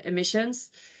emissions.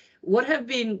 What have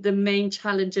been the main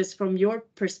challenges from your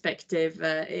perspective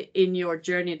in your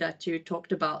journey that you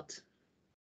talked about?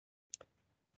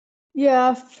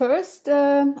 Yeah, first,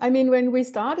 when we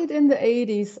started in the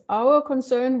 80s, our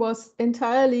concern was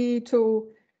entirely to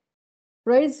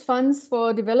raise funds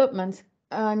for development.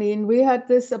 We had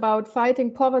this about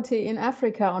fighting poverty in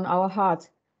Africa on our heart.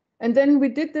 And then we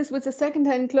did this with a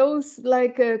second-hand clothes,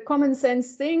 like a common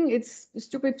sense thing. It's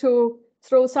stupid to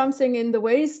throw something in the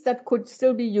waste that could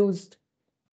still be used.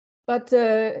 But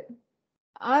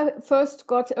I first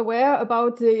got aware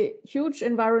about the huge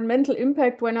environmental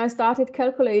impact when I started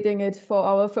calculating it for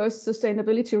our first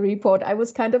sustainability report. I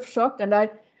was kind of shocked, and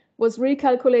I was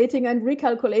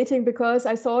recalculating because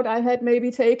I thought I had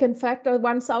maybe taken factor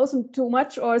 1,000 too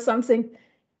much or something.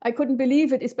 I couldn't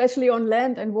believe it, especially on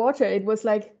land and water. It was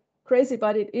like crazy,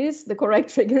 but it is the correct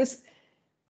figures.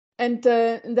 And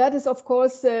that is, of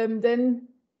course, then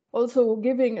also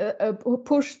giving a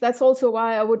push. That's also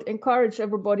why I would encourage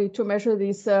everybody to measure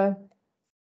these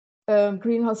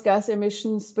greenhouse gas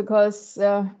emissions, because,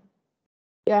 I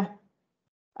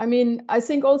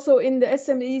think also in the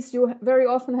SMEs, you very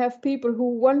often have people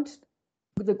who want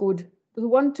the good, who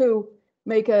want to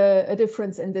make a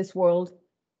difference in this world.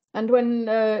 And when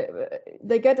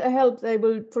they get a help, they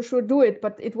will for sure do it.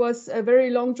 But it was a very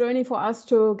long journey for us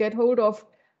to get hold of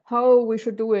how we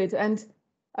should do it. And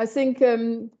I think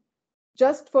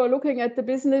just for looking at the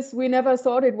business, we never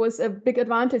thought it was a big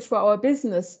advantage for our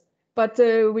business. But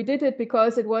we did it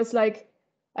because it was like,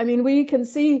 we can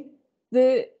see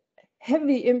the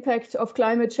heavy impact of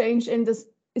climate change in this,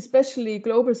 especially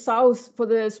global south. For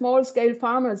the small scale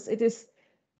farmers, it is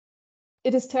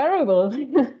terrible.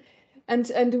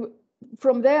 And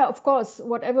from there, of course,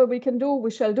 whatever we can do,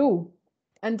 we shall do.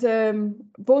 And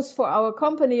both for our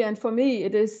company and for me,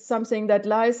 it is something that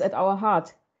lies at our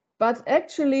heart. But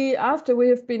actually, after we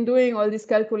have been doing all these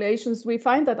calculations, we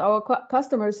find that our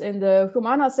customers in the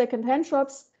Humana second-hand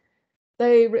shops,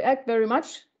 they react very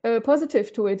much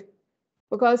positive to it.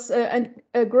 Because and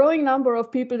a growing number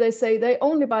of people, they say they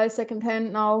only buy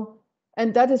second-hand now,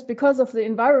 and that is because of the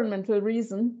environmental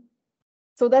reason.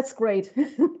 So that's great.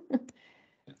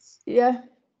 Yeah.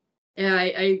 Yeah,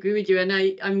 I agree with you, and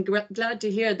I'm glad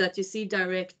to hear that you see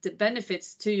direct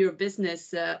benefits to your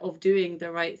business of doing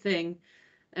the right thing.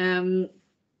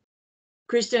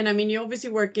 Christian, you're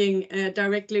obviously working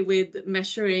directly with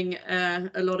measuring a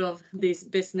lot of these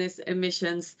business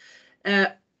emissions.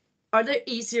 Are there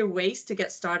easier ways to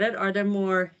get started? Are there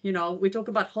more, we talk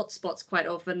about hotspots quite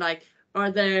often, like,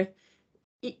 are there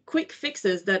quick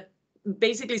fixes that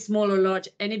basically small or large,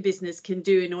 any business can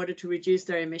do in order to reduce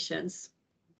their emissions?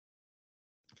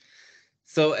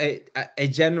 So a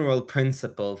general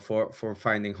principle for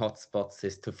finding hotspots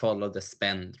is to follow the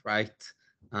spend, right?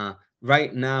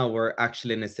 Right now, we're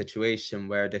actually in a situation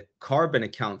where the carbon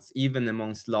accounts, even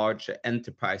amongst large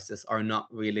enterprises, are not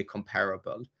really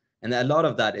comparable. And a lot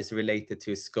of that is related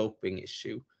to a scoping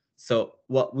issue. So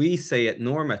what we say at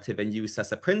Normative and use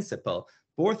as a principle,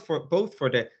 both for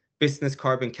the business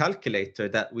carbon calculator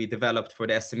that we developed for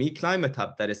the SME Climate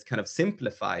Hub that is kind of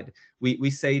simplified, we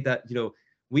say that,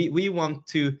 we want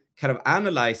to kind of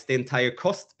analyze the entire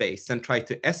cost base and try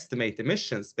to estimate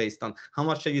emissions based on how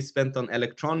much have you spent on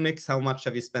electronics, how much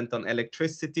have you spent on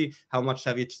electricity, how much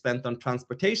have you spent on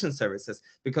transportation services,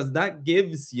 because that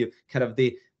gives you kind of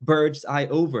the bird's eye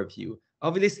overview.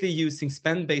 Obviously, using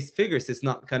spend-based figures is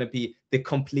not going to be the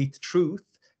complete truth,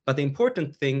 but the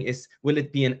important thing is, will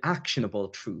it be an actionable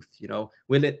truth? You know,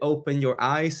 will it open your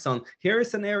eyes on, here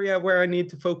is an area where I need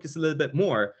to focus a little bit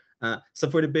more. So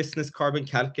for the business carbon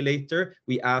calculator,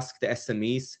 we ask the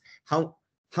SMEs, how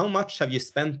much have you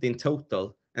spent in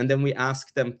total? And then we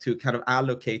ask them to kind of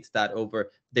allocate that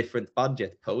over different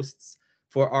budget posts.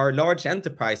 For our large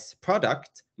enterprise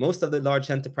product, most of the large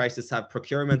enterprises have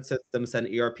procurement systems and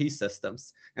ERP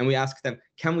systems. And we ask them,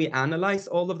 can we analyze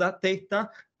all of that data?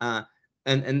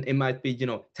 And it might be, you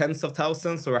know, tens of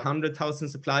thousands or 100,000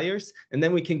 suppliers, and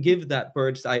then we can give that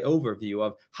bird's eye overview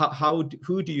of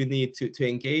who do you need to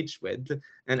engage with.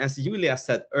 And as Julia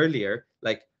said earlier,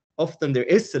 like often there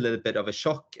is a little bit of a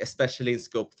shock, especially in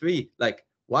scope 3, like,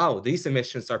 wow, these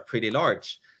emissions are pretty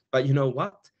large. But you know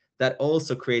what? That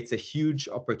also creates a huge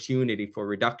opportunity for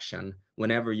reduction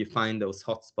whenever you find those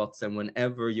hotspots and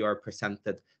whenever you are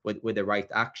presented with the right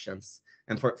actions.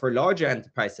 And for larger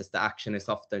enterprises, the action is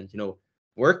often, you know,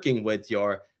 working with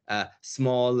your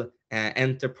small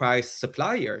enterprise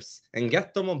suppliers and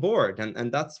get them on board.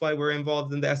 And that's why we're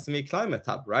involved in the SME Climate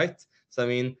Hub, right? So, I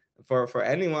mean, for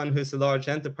anyone who's a large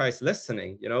enterprise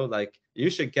listening, you know, like you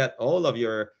should get all of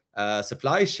your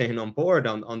supply chain on board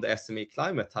on the SME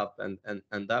Climate Hub,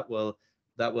 and that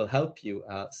will help you.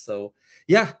 So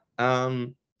yeah,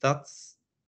 that's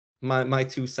my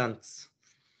 2 cents.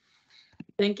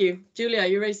 Thank you. Julia,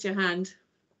 you raised your hand.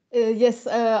 Yes,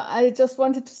 I just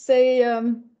wanted to say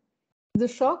the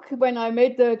shock when I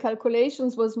made the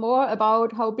calculations was more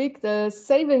about how big the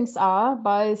savings are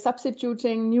by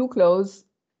substituting new clothes.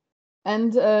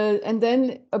 And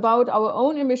then about our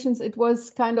own emissions, it was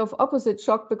kind of opposite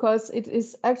shock, because it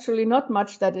is actually not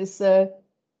much that is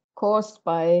caused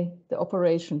by the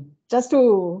operation. Just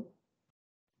to,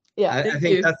 yeah. I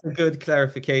think that's a good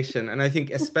clarification. And I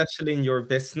think especially in your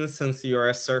business, since you're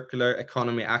a circular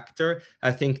economy actor,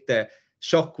 I think the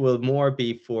shock will more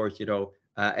be for, you know,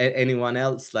 anyone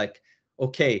else, like,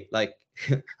 okay, like,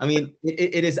 I mean,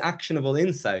 it is actionable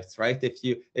insights, right? If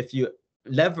you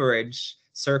leverage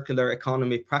circular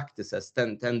economy practices,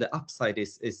 then the upside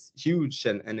is huge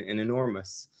and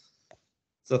enormous.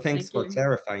 So thanks for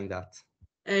clarifying that.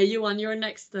 Johan, you're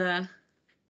next.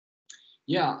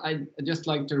 Yeah, I'd just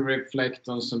like to reflect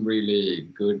on some really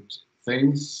good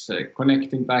things.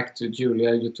 Connecting back to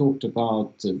Julia, you talked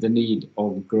about the need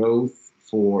of growth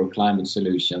for climate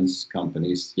solutions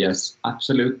companies. Yes,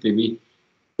 absolutely.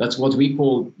 That's what we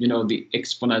call, you know, the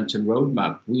exponential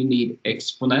roadmap. We need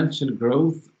exponential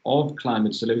growth of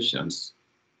climate solutions.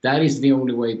 That is the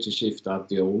only way to shift out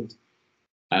the old.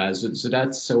 So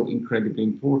that's so incredibly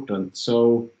important.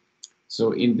 So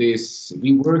in this,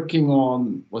 we're working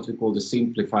on what we call the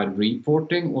simplified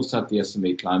reporting, also at the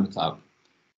SME Climate Hub.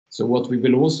 So what we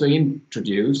will also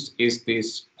introduce is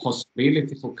this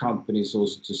possibility for companies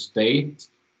also to state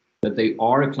that they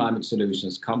are a climate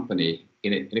solutions company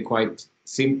in a quite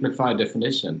simplified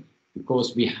definition,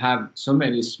 because we have so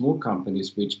many small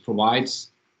companies which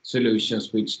provides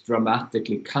solutions which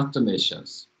dramatically cut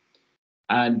emissions.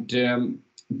 And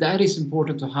that is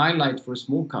important to highlight for a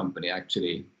small company,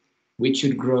 actually, which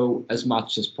should grow as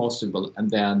much as possible,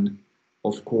 and then,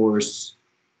 of course,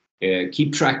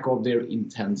 keep track of their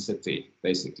intensity,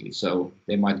 basically. So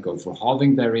they might go for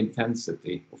halving their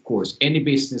intensity. Of course, any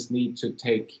business needs to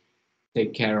take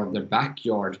care of their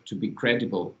backyard to be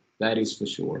credible. That is for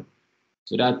sure.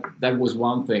 So that was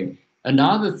one thing.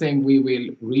 Another thing we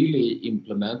will really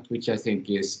implement, which I think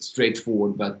is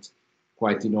straightforward but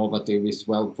quite innovative as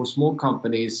well, for small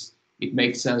companies, it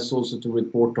makes sense also to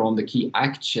report on the key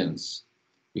actions,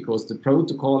 because the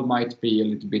protocol might be a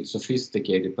little bit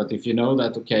sophisticated. But if you know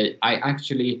that, okay, I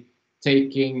actually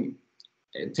taking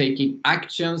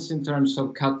actions in terms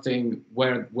of cutting,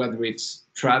 whether it's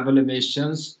travel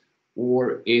emissions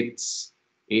or it's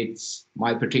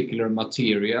my particular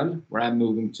material where I'm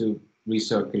moving to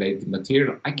recirculate the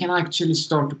material, I can actually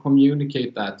start to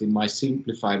communicate that in my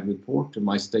simplified report to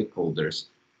my stakeholders.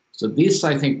 So this,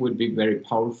 I think, would be very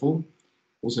powerful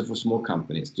also for small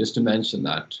companies, just to mention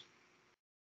that.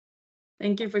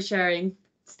 Thank you for sharing.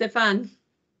 Stefan.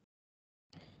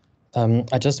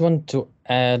 I just want to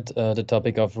add the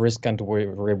topic of risk and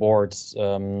rewards.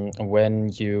 When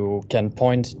you can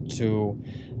point to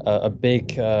a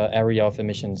big area of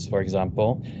emissions, for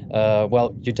example,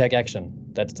 well, you take action.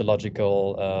 That's the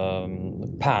logical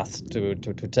path to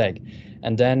take.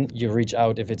 And then you reach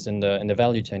out, if it's in the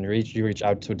value chain, you reach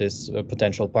out to this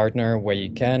potential partner where you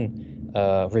can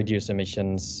reduce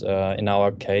emissions. In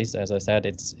our case, as I said,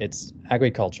 it's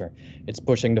agriculture. It's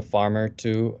pushing the farmer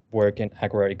to work in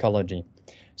agroecology.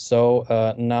 So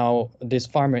now this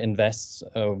farmer invests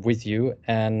with you,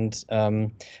 and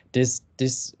this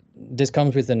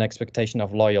comes with an expectation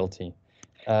of loyalty.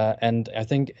 And I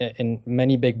think in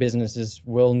many big businesses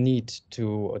will need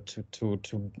to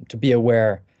be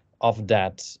aware of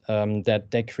that,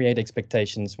 that they create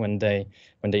expectations when they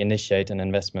initiate an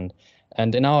investment.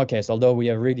 And in our case, although we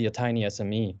are really a tiny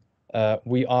SME,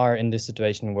 we are in this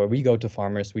situation where we go to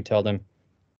farmers, we tell them,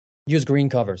 use green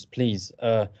covers, please.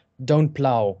 Don't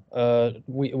plow.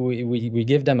 We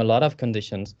give them a lot of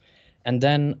conditions. And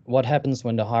then what happens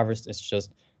when the harvest is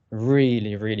just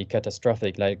really, really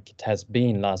catastrophic, like it has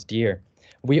been last year?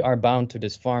 We are bound to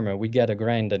this farmer. We get a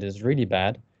grain that is really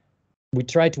bad. We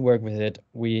try to work with it.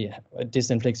 This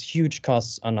inflicts huge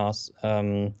costs on us.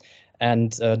 And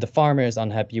the farmer is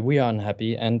unhappy. We are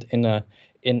unhappy. And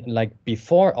like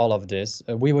before all of this,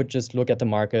 we would just look at the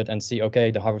market and see,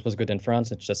 okay, the harvest was good in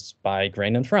France, let's just buy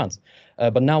grain in France.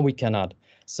 But now we cannot.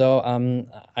 So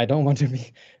I don't want to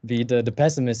be the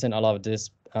pessimist in all of this,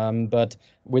 but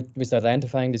with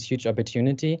identifying this huge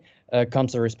opportunity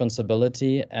comes a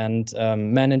responsibility, and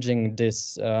managing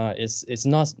this is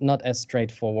not as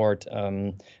straightforward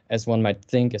as one might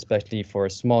think, especially for a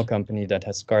small company that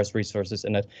has scarce resources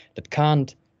and that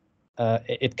can't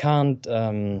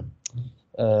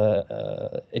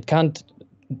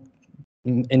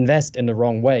invest in the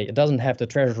wrong way. It doesn't have the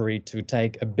treasury to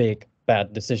take a big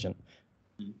bad decision.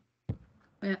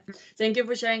 Yeah, thank you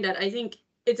for sharing that. I think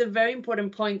it's a very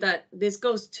important point that this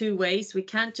goes two ways. We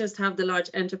can't just have the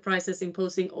large enterprises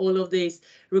imposing all of these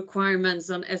requirements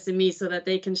on SMEs so that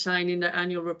they can shine in their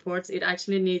annual reports. It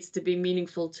actually needs to be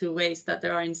meaningful two ways, that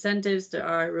there are incentives, there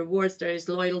are rewards, there is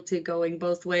loyalty going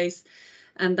both ways,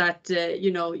 and that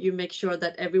you make sure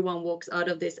that everyone walks out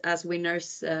of this as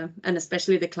winners, and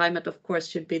especially the climate, of course,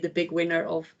 should be the big winner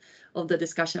of the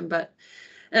discussion. But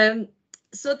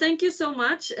so thank you so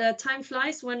much. Time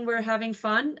flies when we're having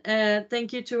fun.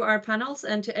 Thank you to our panels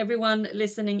and to everyone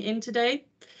listening in today.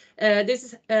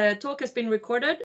 This talk has been recorded